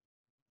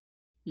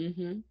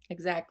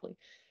 Exactly.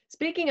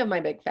 Speaking of My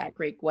Big Fat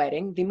Greek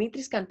Wedding,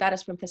 Dimitris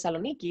Kantaras from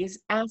Thessaloniki is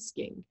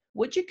asking,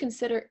 would you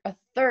consider a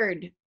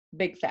third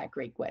Big Fat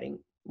Greek Wedding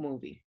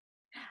movie?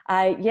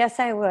 Yes,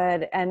 I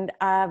would. And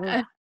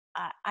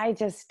I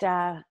just,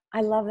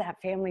 I love that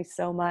family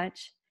so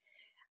much.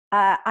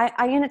 I'm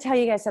going to tell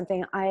you guys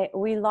something.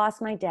 We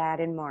lost my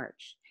dad in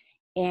March.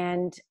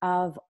 And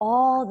of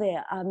all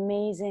the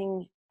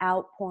amazing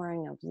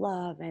outpouring of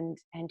love and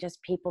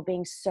just people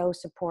being so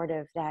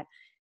supportive that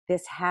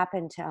this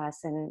happened to us,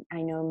 and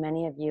I know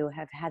many of you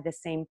have had the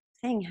same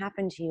thing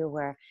happen to you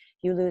where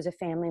you lose a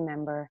family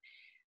member.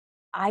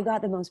 I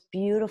got the most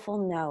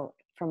beautiful note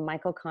from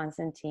Michael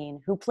Constantine,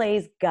 who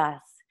plays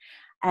Gus.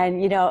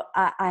 And, you know,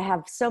 I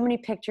have so many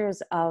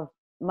pictures of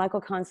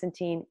Michael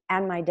Constantine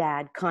and my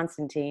dad,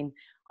 Constantine,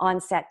 on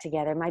set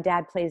together. My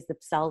dad plays the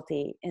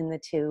Psalti in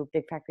the 2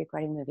 Big Fat Greek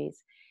Wedding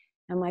movies.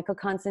 And Michael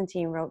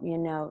Constantine wrote me a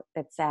note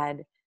that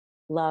said,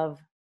 love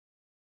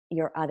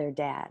your other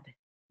dad.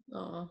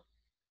 Aww.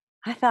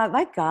 I thought,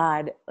 my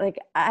God, like,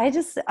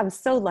 I'm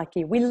so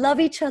lucky. We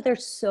love each other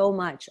so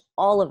much,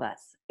 all of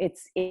us.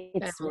 It's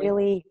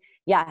really,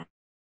 yeah.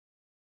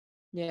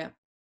 Yeah.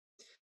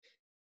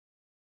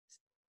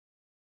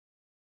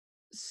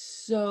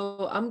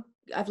 So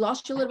I've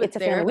lost you a little bit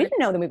there. Family. We didn't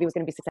know the movie was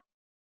going to be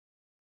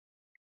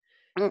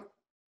successful.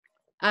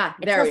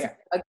 There we are.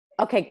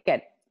 Okay,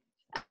 good.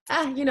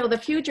 You know, the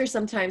future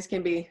sometimes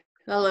can be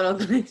a little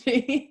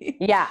glitchy.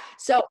 Yeah.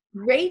 So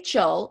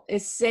Rachel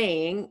is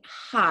saying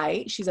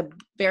hi. She's a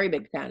very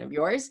big fan of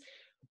yours.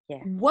 Yeah.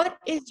 What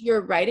is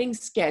your writing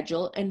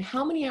schedule and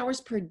how many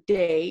hours per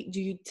day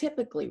do you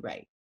typically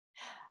write?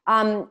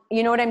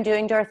 You know what I'm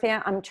doing,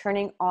 Dorothea? I'm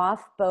turning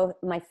off both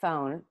my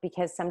phone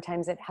because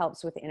sometimes it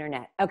helps with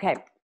internet. Okay.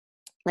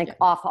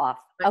 Off.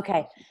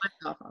 Okay.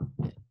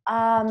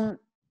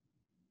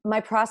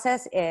 My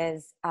process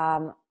is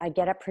I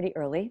get up pretty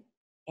early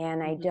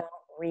and I don't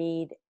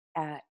read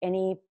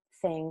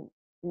anything,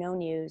 no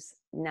news,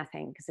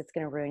 nothing, because it's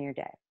going to ruin your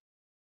day.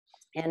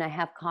 And I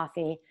have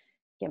coffee,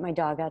 get my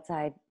dog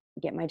outside,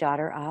 get my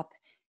daughter up.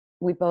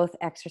 We both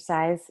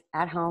exercise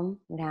at home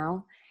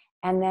now.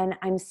 And then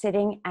I'm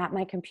sitting at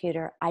my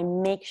computer. I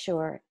make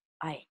sure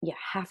you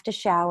have to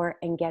shower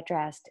and get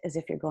dressed as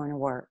if you're going to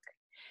work.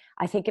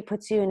 I think it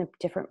puts you in a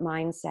different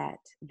mindset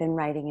than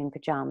writing in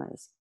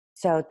pajamas.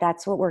 So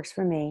that's what works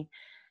for me.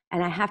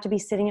 And I have to be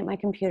sitting at my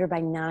computer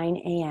by 9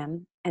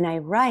 a.m. and I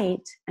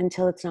write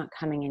until it's not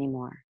coming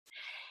anymore.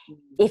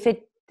 I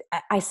think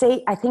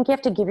you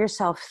have to give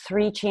yourself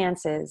 3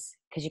 chances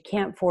because you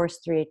can't force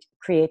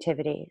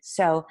creativity.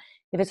 So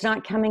if it's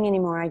not coming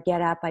anymore, I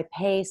get up, I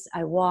pace,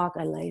 I walk,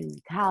 I lay on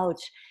the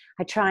couch,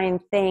 I try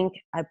and think,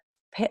 I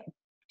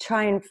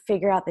try and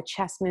figure out the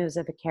chess moves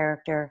of a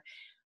character,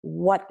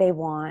 what they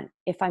want.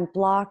 If I'm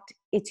blocked,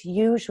 it's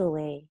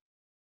usually,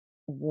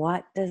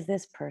 what does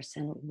this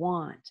person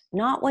want?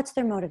 Not what's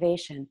their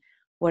motivation,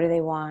 what do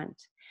they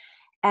want?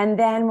 And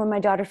then when my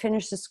daughter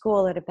finishes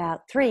school at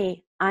about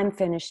 3, I'm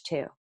finished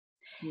too.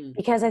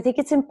 Because I think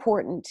it's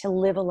important to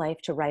live a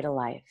life, to write a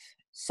life.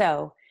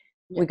 So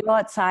we go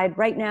outside.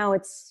 Right now,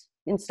 it's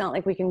not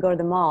like we can go to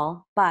the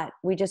mall, but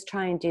we just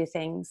try and do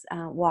things,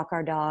 walk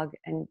our dog,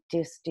 and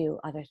just do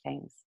other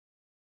things.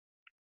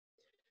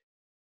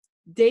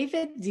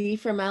 David D.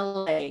 from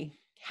LA,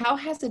 how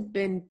has it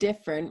been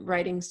different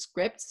writing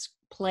scripts,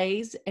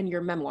 plays, and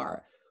your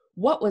memoir?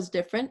 What was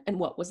different and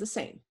what was the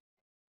same?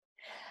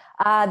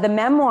 The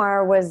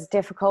memoir was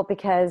difficult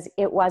because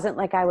it wasn't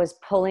like I was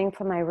pulling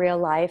from my real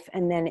life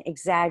and then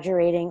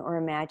exaggerating or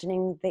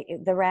imagining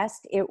the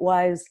rest. It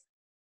was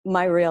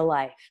my real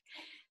life.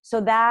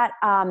 So that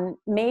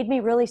made me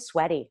really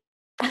sweaty.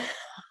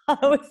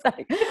 I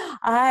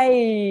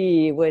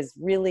was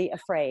really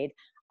afraid.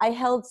 I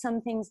held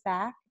some things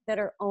back that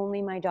are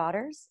only my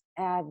daughter's.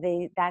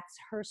 That's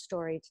her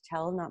story to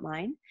tell, not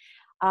mine.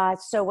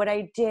 So what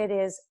I did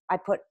is I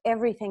put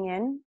everything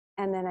in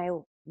and then I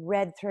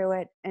read through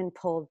it and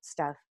pulled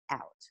stuff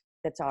out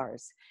that's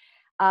ours.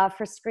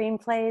 For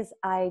screenplays,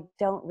 I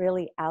don't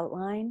really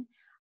outline.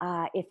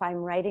 If I'm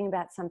writing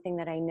about something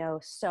that I know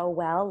so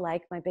well,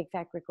 like My Big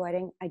Fat Greek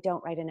Wedding, I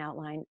don't write an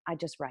outline. I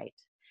just write.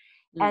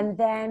 And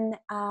then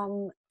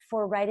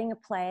for writing a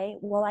play,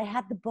 well, I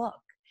had the book.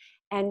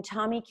 And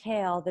Tommy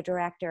Kail, the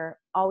director,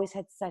 always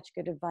had such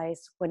good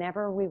advice.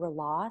 Whenever we were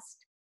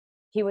lost,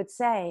 he would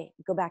say,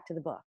 go back to the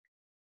book.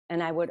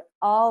 And I would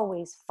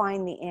always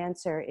find the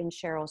answer in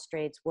Cheryl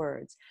Strayed's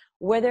words.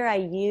 Whether I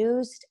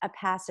used a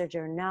passage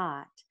or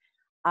not,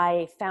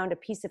 I found a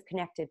piece of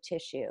connective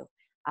tissue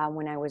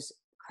when I was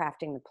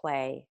crafting the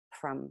play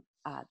from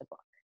the book.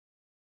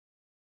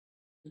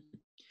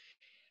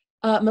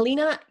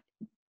 Melina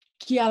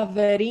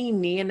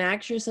Chiaverini, an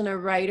actress and a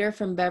writer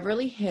from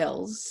Beverly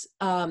Hills.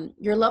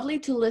 You're lovely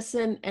to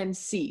listen and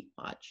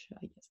watch,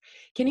 I guess.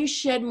 Can you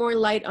shed more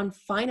light on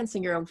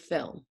financing your own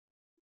film?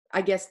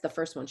 I guess the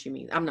first one she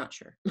means. I'm not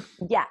sure.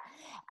 Yeah.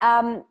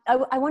 I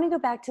want to go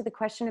back to the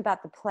question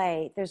about the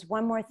play. There's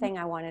one more thing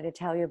I wanted to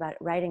tell you about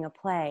writing a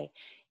play.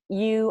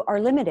 You are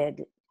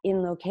limited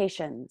in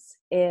locations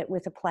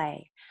with a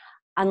play.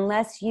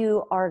 Unless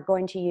you are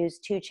going to use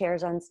 2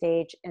 chairs on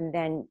stage and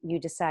then you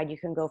decide you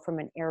can go from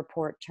an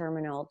airport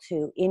terminal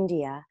to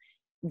India,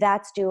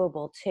 that's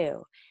doable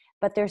too.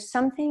 But there's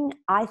something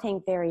I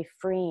think very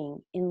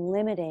freeing in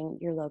limiting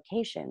your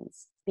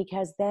locations,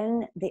 because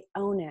then the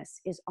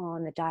onus is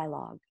on the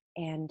dialogue.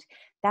 And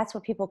that's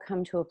what people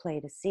come to a play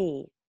to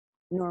see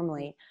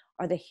normally,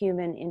 are the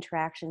human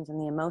interactions and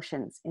the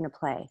emotions in a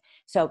play.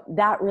 So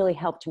that really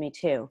helped me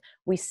too.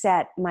 We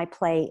set my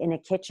play in a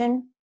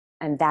kitchen,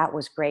 and that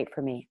was great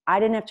for me. I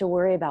didn't have to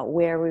worry about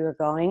where we were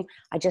going.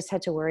 I just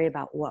had to worry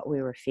about what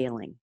we were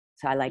feeling.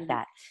 So I like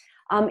that.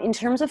 In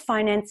terms of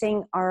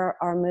financing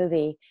our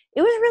movie,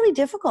 it was really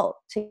difficult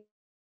to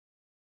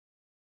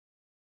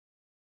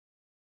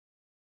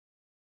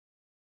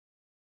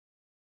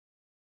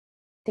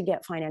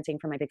get financing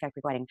for my big fat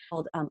Greek wedding,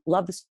 called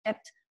Love the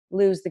Script,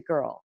 Lose the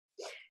Girl.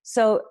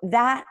 So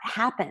that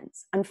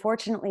happens.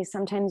 Unfortunately,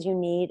 sometimes you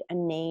need a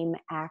name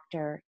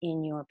actor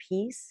in your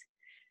piece.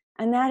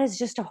 And that is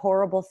just a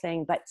horrible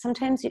thing. But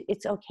sometimes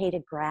it's okay to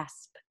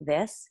grasp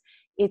this.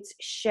 It's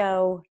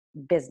show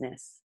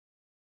business.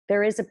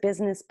 There is a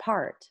business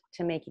part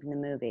to making the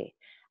movie.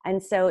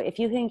 And so if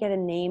you can get a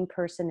name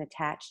person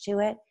attached to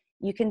it,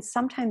 you can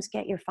sometimes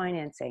get your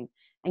financing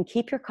and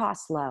keep your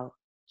costs low.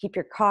 Keep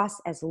your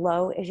costs as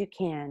low as you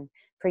can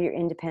for your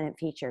independent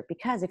feature.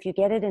 Because if you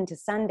get it into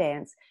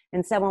Sundance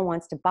and someone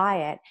wants to buy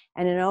it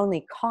and it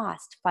only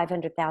cost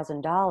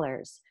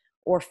 $500,000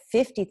 or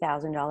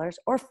 $50,000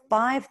 or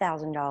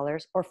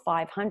 $5,000 or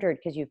 $500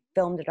 because you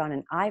filmed it on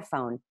an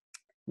iPhone,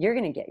 you're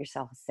going to get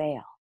yourself a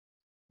sale.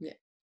 Yeah.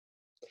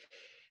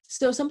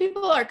 So some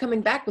people are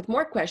coming back with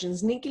more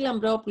questions. Niki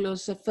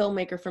Lambropoulos, a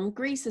filmmaker from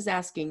Greece, is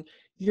asking,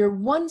 your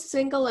one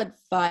single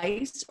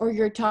advice or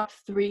your top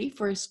 3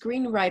 for a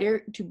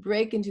screenwriter to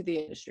break into the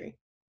industry?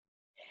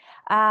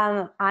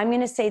 I'm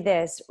going to say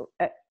this.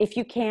 If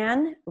you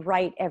can,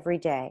 write every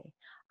day.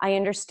 I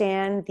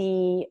understand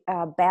the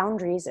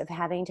boundaries of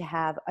having to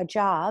have a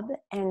job.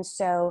 And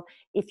so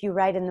if you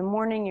write in the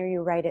morning or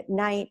you write at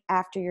night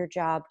after your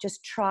job,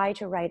 just try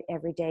to write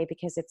every day,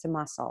 because it's a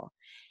muscle.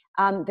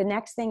 The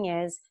next thing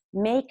is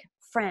make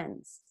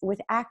friends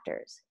with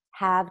actors,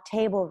 have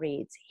table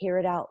reads, hear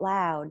it out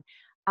loud,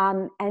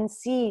 and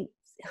see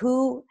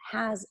who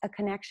has a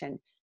connection.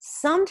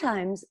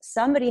 Sometimes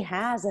somebody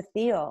has a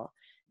Theo.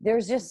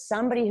 There's just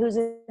somebody who's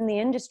in the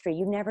industry.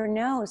 You never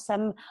know.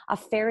 A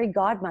fairy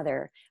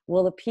godmother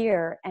will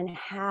appear and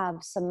have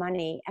some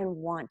money and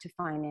want to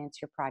finance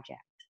your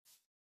project.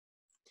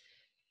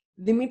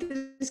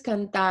 Dimitris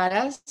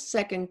Kantaras,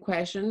 second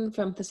question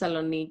from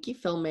Thessaloniki,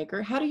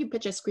 filmmaker. How do you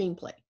pitch a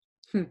screenplay?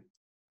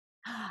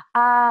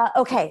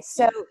 Okay,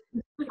 so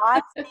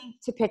I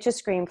think to pitch a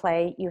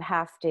screenplay, you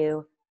have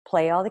to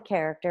play all the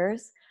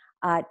characters,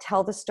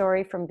 tell the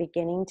story from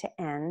beginning to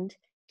end,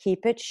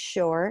 keep it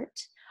short,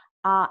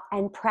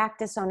 and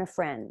practice on a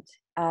friend.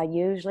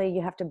 Usually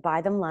you have to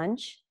buy them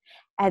lunch,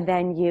 and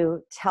then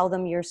you tell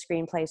them your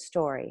screenplay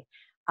story.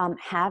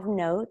 Have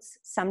notes,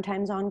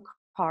 sometimes on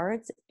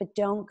cards, but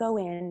don't go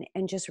in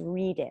and just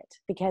read it,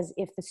 because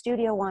if the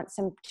studio wants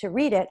them to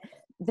read it,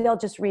 they'll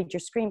just read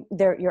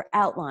your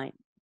outline.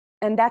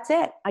 And that's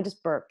it. I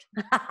just burped.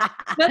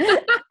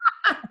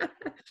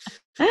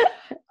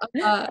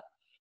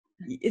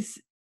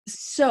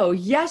 So,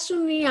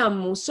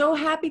 Yasuniamu, so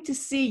happy to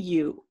see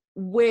you.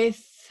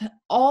 With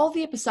all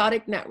the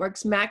episodic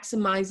networks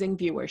maximizing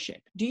viewership,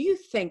 do you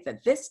think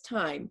that this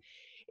time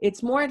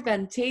it's more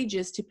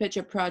advantageous to pitch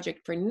a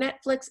project for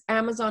Netflix,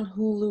 Amazon,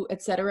 Hulu,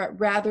 etc.,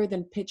 rather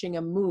than pitching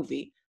a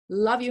movie?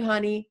 Love you,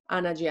 honey.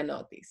 Anna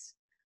Gianotis.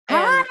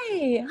 Hi,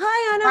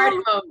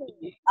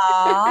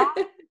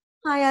 Anna.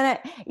 Hi, Anna.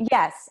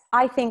 Yes,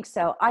 I think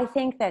so. I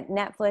think that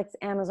Netflix,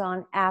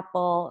 Amazon,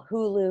 Apple,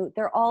 Hulu,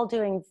 they're all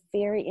doing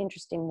very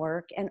interesting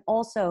work. And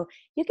also,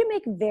 you can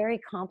make very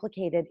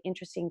complicated,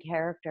 interesting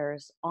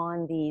characters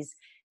on these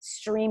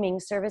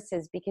streaming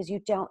services, because you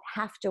don't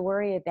have to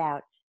worry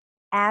about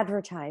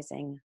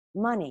advertising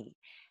money.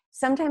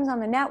 Sometimes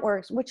on the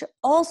networks, which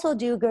also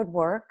do good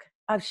work,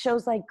 of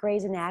shows like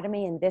Grey's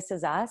Anatomy and This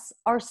Is Us,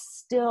 are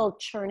still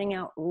churning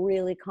out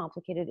really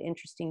complicated,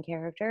 interesting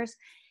characters.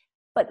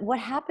 But what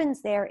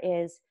happens there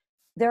is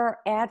there are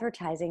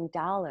advertising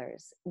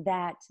dollars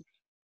that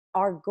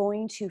are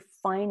going to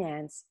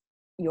finance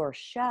your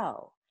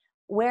show.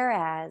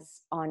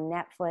 Whereas on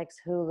Netflix,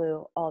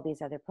 Hulu, all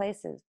these other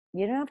places,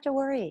 you don't have to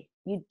worry.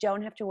 You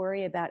don't have to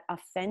worry about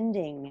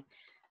offending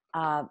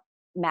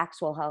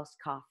Maxwell House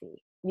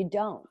Coffee. You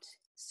don't.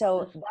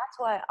 So that's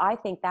why I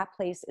think that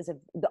place is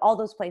all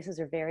those places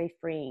are very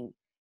freeing.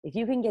 If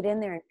you can get in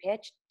there and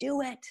pitch,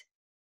 do it.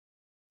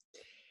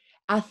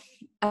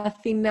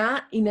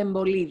 Athina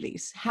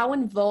Inembolidis, how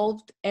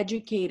involved,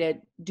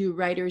 educated do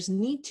writers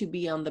need to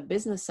be on the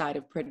business side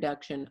of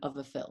production of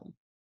a film?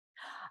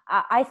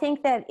 I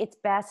think that it's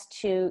best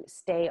to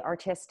stay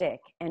artistic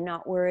and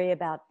not worry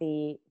about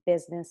the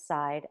business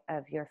side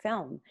of your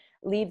film.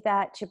 Leave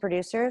that to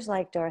producers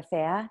like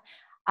Dorothea.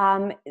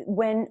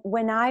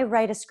 When I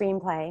write a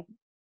screenplay,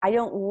 I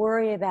don't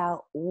worry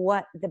about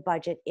what the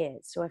budget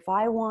is. So if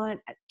I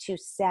want to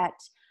set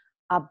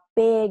a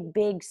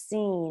big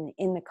scene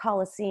in the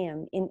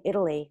Colosseum in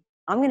Italy,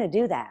 I'm going to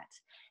do that.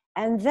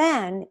 And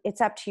then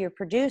it's up to your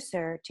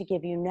producer to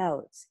give you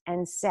notes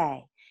and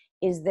say,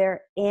 is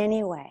there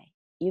any way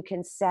you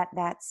can set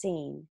that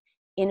scene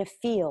in a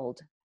field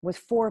with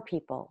 4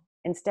 people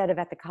instead of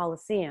at the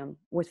Colosseum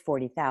with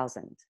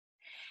 40,000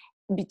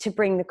 to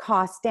bring the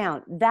cost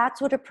down? That's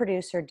what a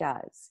producer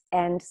does.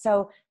 And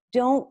so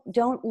don't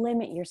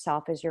limit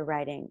yourself as you're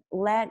writing.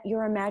 Let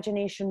your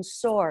imagination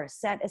soar.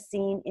 Set a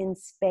scene in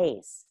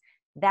space.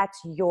 That's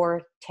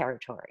your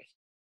territory.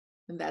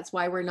 And that's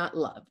why we're not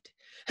loved.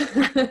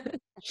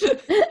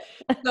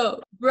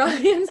 So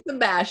Brian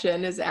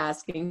Sebastian is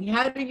asking,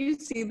 how do you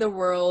see the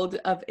world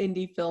of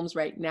indie films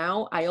right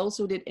now? I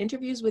also did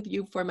interviews with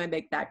you for my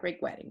Big Fat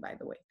Greek Wedding, by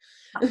the way.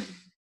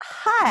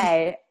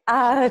 Hi,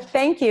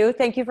 thank you.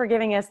 Thank you for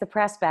giving us the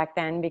press back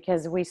then,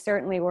 because we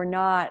certainly were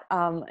not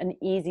an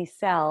easy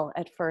sell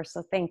at first.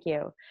 So thank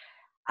you.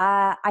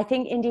 I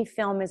think indie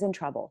film is in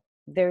trouble.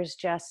 There's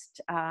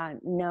just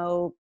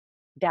no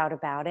doubt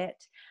about it.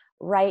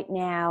 Right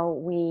now,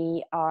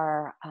 we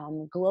are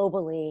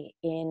globally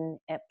in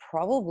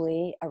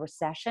probably a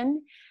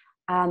recession.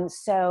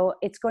 So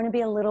it's going to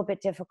be a little bit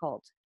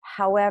difficult.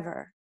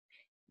 However,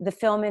 the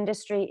film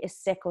industry is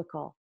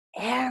cyclical.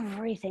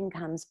 Everything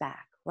comes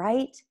back,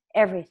 right?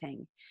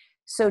 Everything.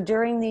 So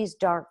during these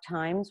dark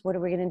times, what are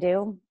we going to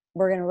do?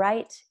 We're going to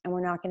write, and we're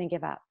not going to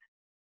give up.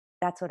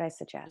 That's what I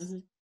suggest. Mm-hmm.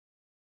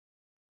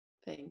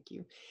 Thank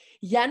you.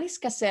 Yanis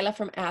Casella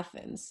from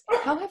Athens.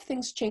 How have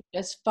things changed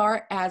as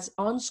far as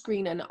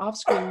on-screen and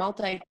off-screen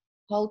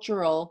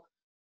multicultural,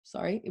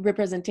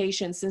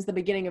 representation since the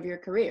beginning of your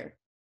career?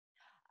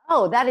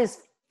 Oh, that is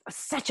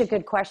such a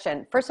good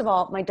question. First of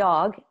all, my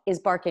dog is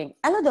barking,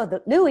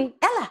 Ella, Louie,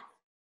 Ella.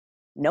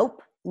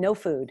 Nope, no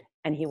food,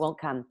 and he won't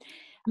come.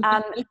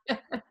 I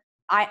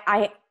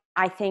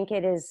think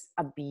it is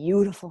a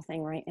beautiful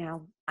thing right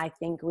now. I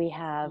think we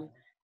have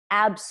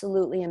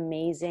absolutely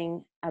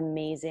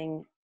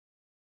amazing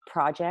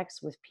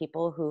projects with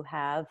people who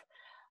have,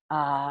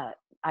 I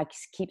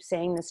keep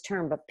saying this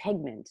term, but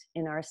pigment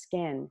in our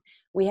skin.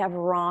 We have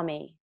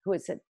Rami, who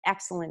is an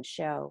excellent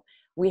show.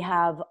 We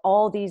have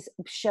all these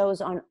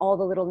shows on all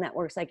the little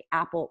networks like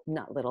Apple,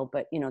 not little,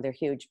 but they're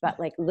huge, but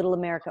like Little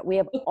America. We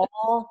have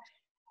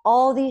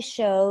all these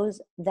shows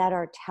that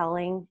are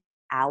telling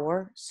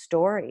our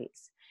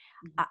stories.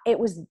 It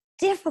was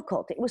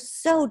difficult. It was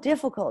so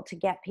difficult to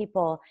get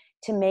people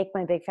to make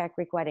My Big Fat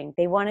Greek Wedding.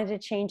 They wanted to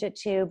change it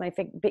to My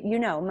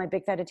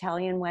Big Fat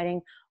Italian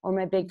Wedding or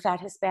My Big Fat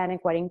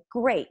Hispanic Wedding.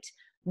 Great.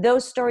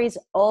 Those stories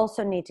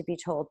also need to be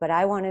told, but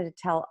I wanted to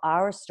tell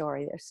our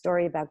story, a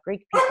story about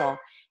Greek people.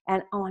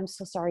 And I'm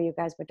so sorry, you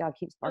guys, my dog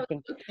keeps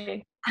barking.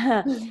 Okay.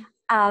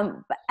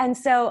 And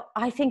so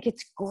I think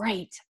it's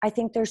great. I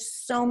think there's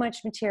so much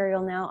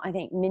material now. I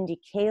think Mindy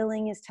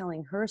Kaling is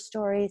telling her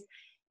stories.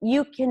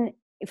 You can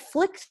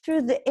flick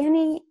through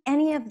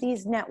any of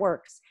these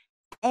networks,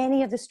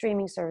 any of the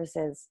streaming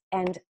services,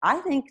 and I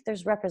think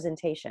there's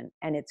representation,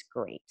 and it's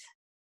great.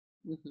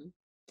 Mm-hmm.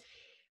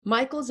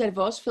 Michael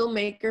Zervos,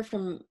 filmmaker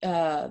from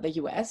the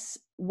US,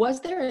 was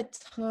there a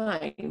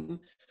time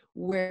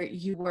where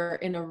you were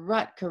in a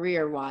rut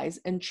career-wise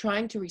and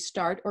trying to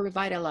restart or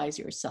revitalize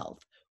yourself?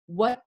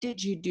 What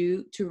did you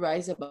do to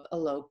rise above a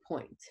low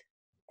point?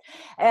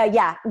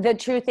 Yeah, the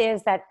truth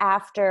is that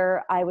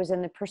after I was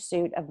in the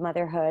pursuit of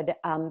motherhood,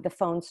 the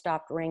phone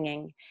stopped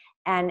ringing.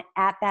 And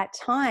at that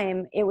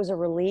time, it was a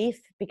relief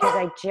because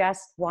I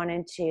just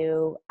wanted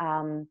to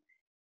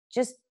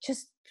just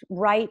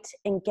write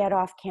and get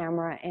off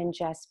camera and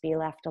just be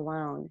left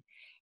alone.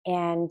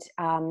 And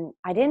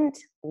I didn't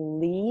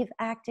leave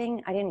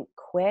acting. I didn't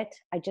quit.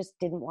 I just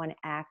didn't want to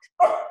act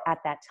at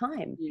that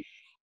time.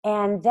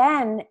 And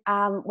then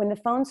when the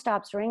phone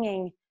stops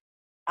ringing,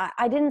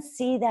 I didn't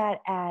see that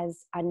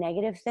as a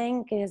negative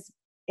thing, because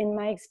in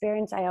my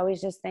experience, I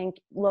always just think,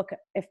 look,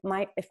 if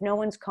no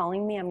one's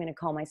calling me, I'm going to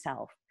call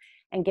myself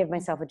and give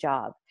myself a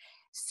job.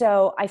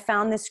 So I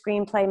found this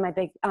screenplay,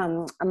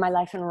 My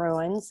Life in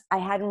Ruins. I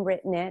hadn't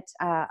written it.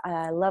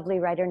 A lovely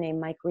writer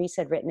named Mike Reese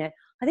had written it.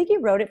 I think he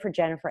wrote it for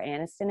Jennifer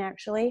Aniston,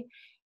 actually.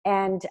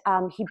 And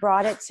he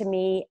brought it to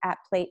me at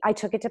I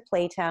took it to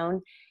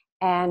Playtone.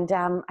 And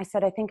I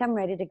said, I think I'm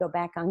ready to go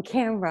back on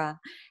camera.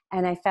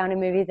 And I found a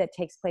movie that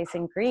takes place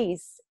in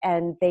Greece,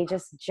 and they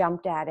just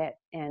jumped at it.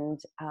 And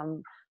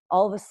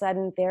all of a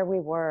sudden, there we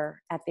were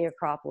at the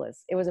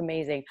Acropolis. It was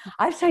amazing.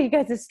 I'll tell you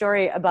guys a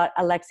story about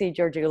Alexei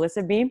Georgoulis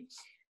and me.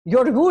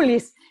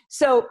 Yorgulis.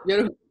 So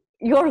You're-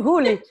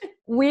 Yorguli,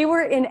 we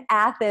were in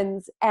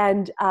Athens,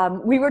 and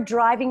we were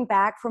driving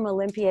back from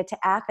Olympia to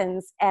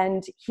Athens,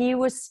 and he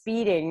was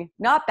speeding,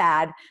 not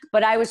bad,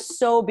 but I was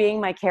so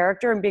being my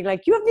character and being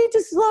like, you need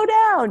to slow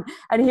down.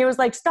 And he was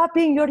like, stop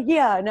being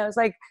Yorgia. And I was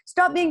like,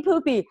 stop being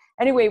poopy.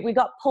 Anyway, we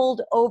got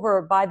pulled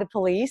over by the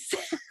police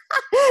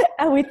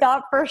and we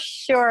thought for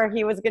sure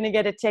he was going to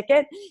get a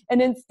ticket.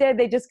 And instead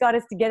they just got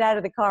us to get out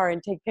of the car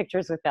and take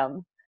pictures with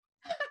them.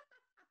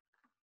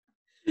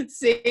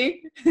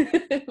 See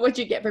what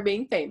you get for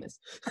being famous.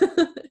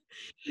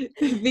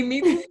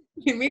 Dimitri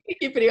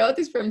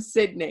Kypriotis from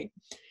Sydney.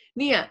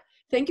 Nia,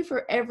 thank you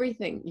for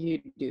everything you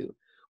do.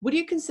 Would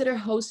you consider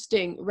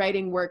hosting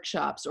writing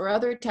workshops or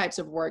other types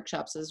of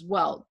workshops as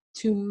well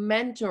to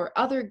mentor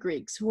other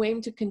Greeks who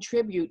aim to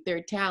contribute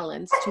their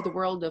talents to the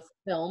world of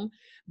film,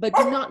 but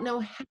do not know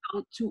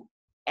how to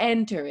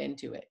enter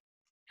into it?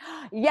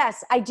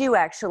 Yes, I do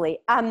actually.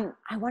 I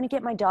want to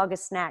get my dog a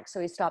snack so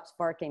he stops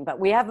barking, but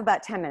we have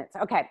about 10 minutes.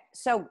 Okay,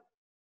 so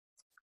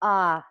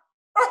I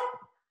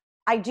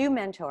do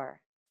mentor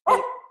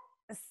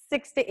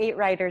 6 to 8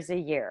 writers a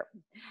year.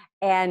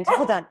 And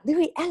hold on,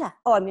 Louis, Ella.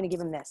 Oh, I'm going to give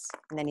him this.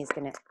 And then he's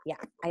going to,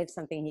 yeah, I have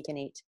something he can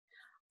eat.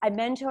 I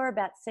mentor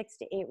about 6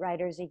 to 8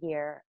 writers a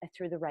year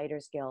through the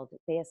Writers Guild.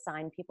 They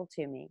assign people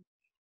to me,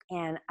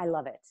 and I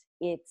love it.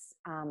 It's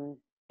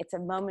a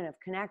moment of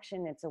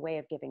connection. It's a way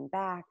of giving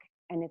back.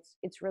 And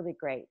it's really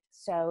great.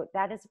 So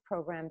that is a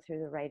program through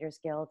the Writers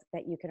Guild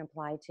that you can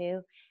apply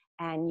to,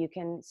 and you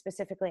can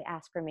specifically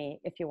ask for me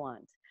if you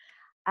want.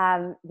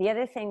 The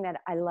other thing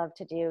that I love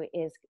to do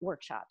is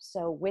workshops.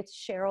 So with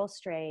Cheryl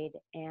Strayed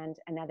and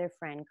another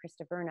friend,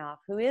 Krista Burnoff,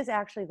 who is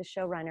actually the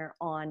showrunner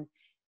on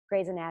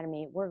Grey's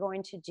Anatomy, we're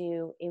going to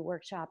do a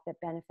workshop that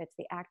benefits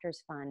the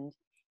Actors Fund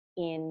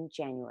in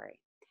January.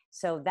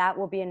 So that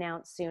will be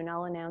announced soon.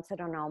 I'll announce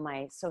it on all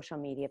my social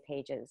media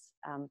pages.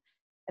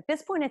 At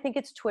this point, I think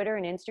it's Twitter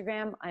and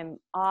Instagram. I'm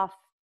off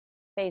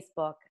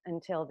Facebook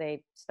until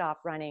they stop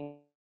running.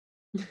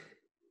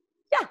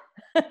 Yeah.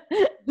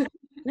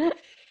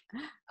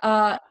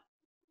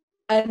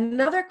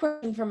 Another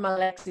question from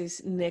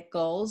Alexis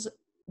Nichols.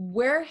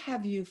 Where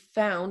have you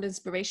found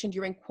inspiration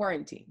during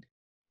quarantine?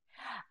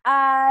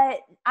 I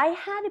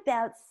had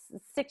about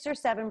 6 or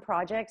 7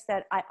 projects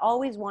that I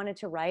always wanted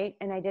to write,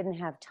 and I didn't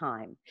have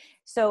time.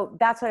 So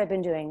that's what I've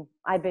been doing.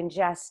 I've been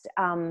just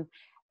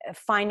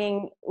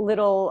finding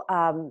little,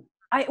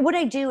 what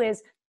I do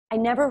is I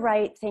never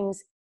write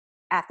things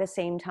at the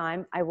same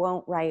time. I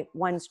won't write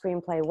one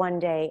screenplay one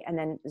day and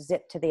then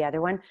zip to the other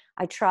one.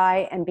 I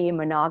try and be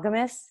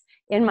monogamous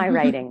in my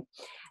writing.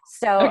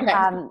 So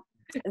okay.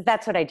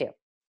 That's what I do.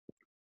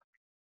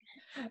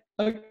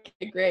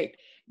 Okay, great.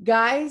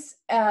 Guys,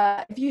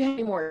 if you have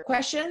any more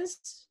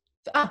questions,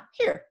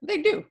 here,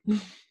 they do.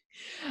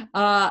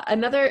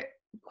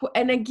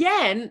 And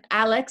again,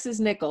 Alexis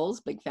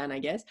Nichols, big fan, I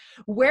guess.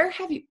 Where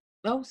have you,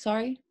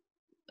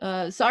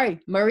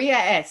 Maria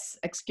S.,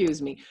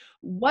 excuse me.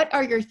 What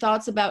are your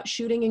thoughts about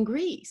shooting in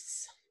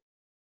Greece?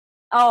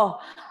 Oh,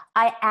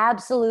 I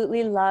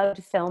absolutely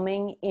loved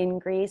filming in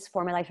Greece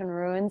for My Life in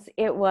Ruins.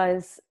 It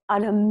was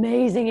an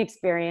amazing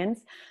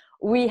experience.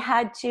 We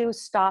had to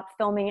stop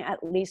filming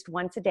at least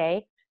once a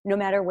day, no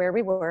matter where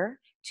we were,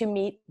 to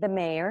meet the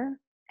mayor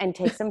and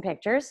take some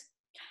pictures.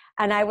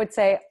 And I would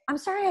say, I'm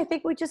sorry, I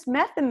think we just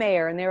met the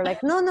mayor. And they were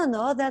like,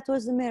 no, that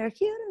was the mayor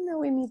here. And now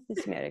we meet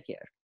this mayor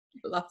here.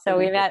 So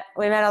we met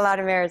a lot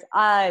of mayors.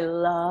 I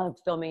loved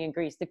filming in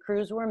Greece. The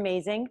crews were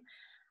amazing.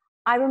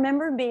 I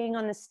remember being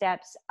on the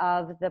steps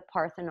of the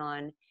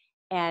Parthenon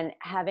and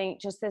having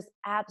just this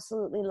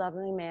absolutely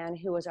lovely man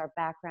who was our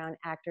background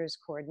actors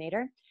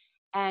coordinator.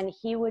 And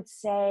he would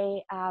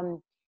say,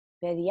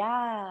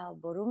 "Παιδιά,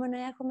 μπορούμε να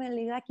έχουμε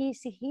λιγάκι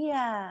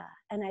ησυχία."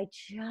 And I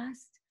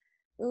just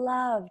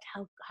loved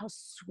how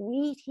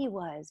sweet he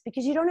was,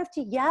 because you don't have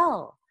to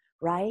yell,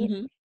 right?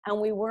 Mm-hmm. And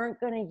we weren't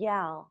going to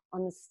yell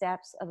on the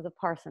steps of the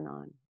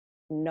Parthenon.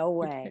 No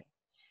way. Okay.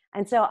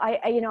 And so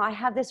I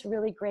have this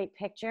really great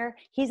picture.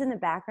 He's in the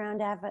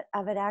background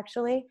of it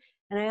actually.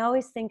 And I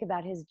always think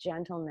about his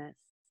gentleness.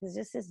 There's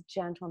just his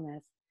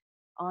gentleness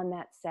on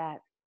that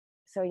set.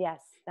 So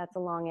yes, that's a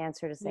long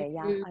answer to say,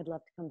 yeah, I'd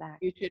love to come back.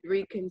 You should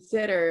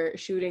reconsider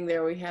shooting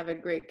there. We have a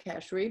great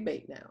cash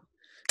rebate now.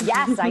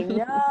 Yes, I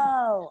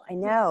know.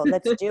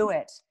 Let's do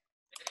it.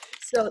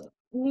 So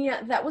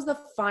Nia, that was the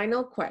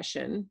final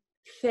question.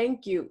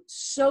 Thank you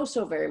so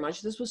very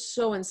much. This was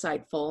so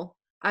insightful.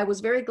 I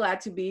was very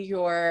glad to be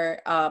your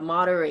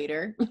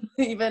moderator,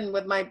 even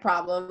with my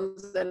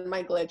problems and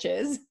my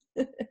glitches.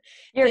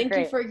 Thank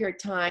you for your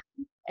time.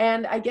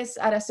 And I guess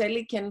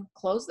Araceli can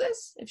close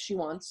this if she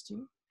wants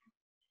to.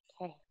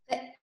 Okay.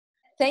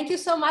 Thank you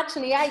so much,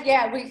 Nia.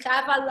 Yeah, we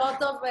have a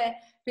lot of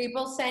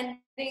people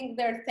sending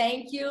their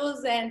thank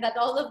yous, and that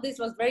all of this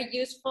was very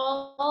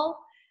useful,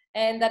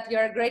 and that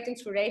you're a great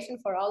inspiration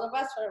for all of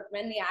us, for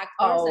many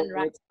actors and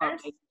writers.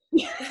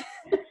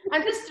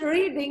 I'm just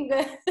reading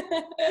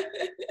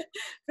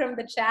from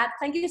the chat.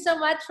 Thank you so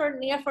much,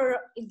 Nia, for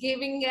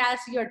giving us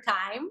your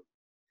time.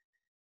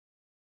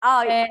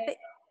 Oh,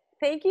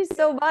 Thank you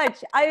so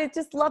much. I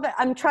just love it.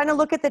 I'm trying to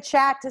look at the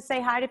chat to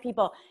say hi to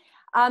people.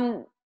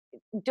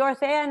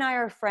 Dorothea and I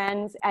are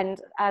friends, and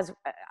as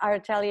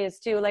Araceli is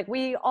too. Like,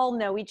 we all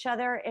know each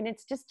other, and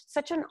it's just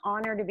such an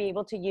honor to be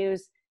able to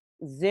use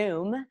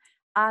Zoom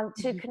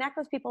to connect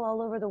with people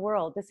all over the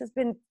world. This has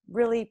been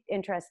really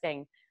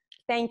interesting.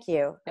 Thank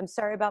you. I'm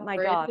sorry about my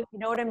dog. You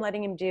know what I'm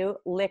letting him do?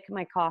 Lick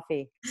my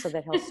coffee so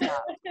that he'll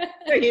stop.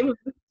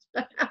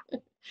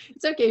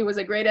 It's okay. It was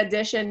a great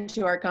addition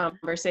to our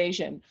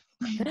conversation.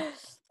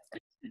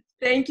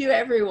 Thank you,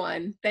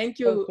 everyone. Thank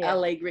you,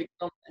 LA Greek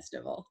Film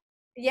Festival.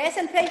 Yes,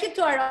 and thank you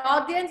to our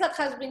audience that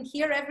has been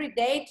here every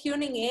day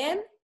tuning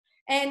in.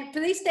 And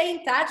please stay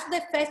in touch.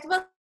 The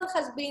festival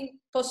has been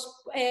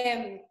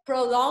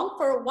prolonged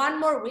for one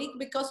more week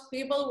because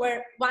people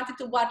wanted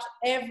to watch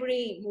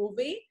every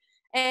movie.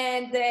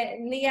 And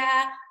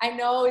Nia, I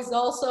know, is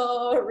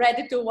also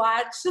ready to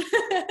watch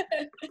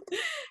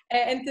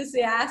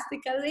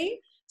enthusiastically.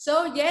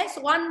 So yes,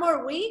 one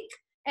more week.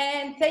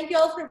 And thank you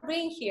all for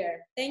being here.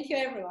 Thank you,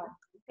 everyone.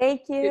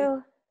 Thank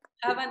you.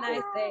 Have a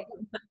nice day.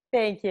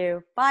 Thank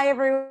you. Bye,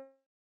 everyone.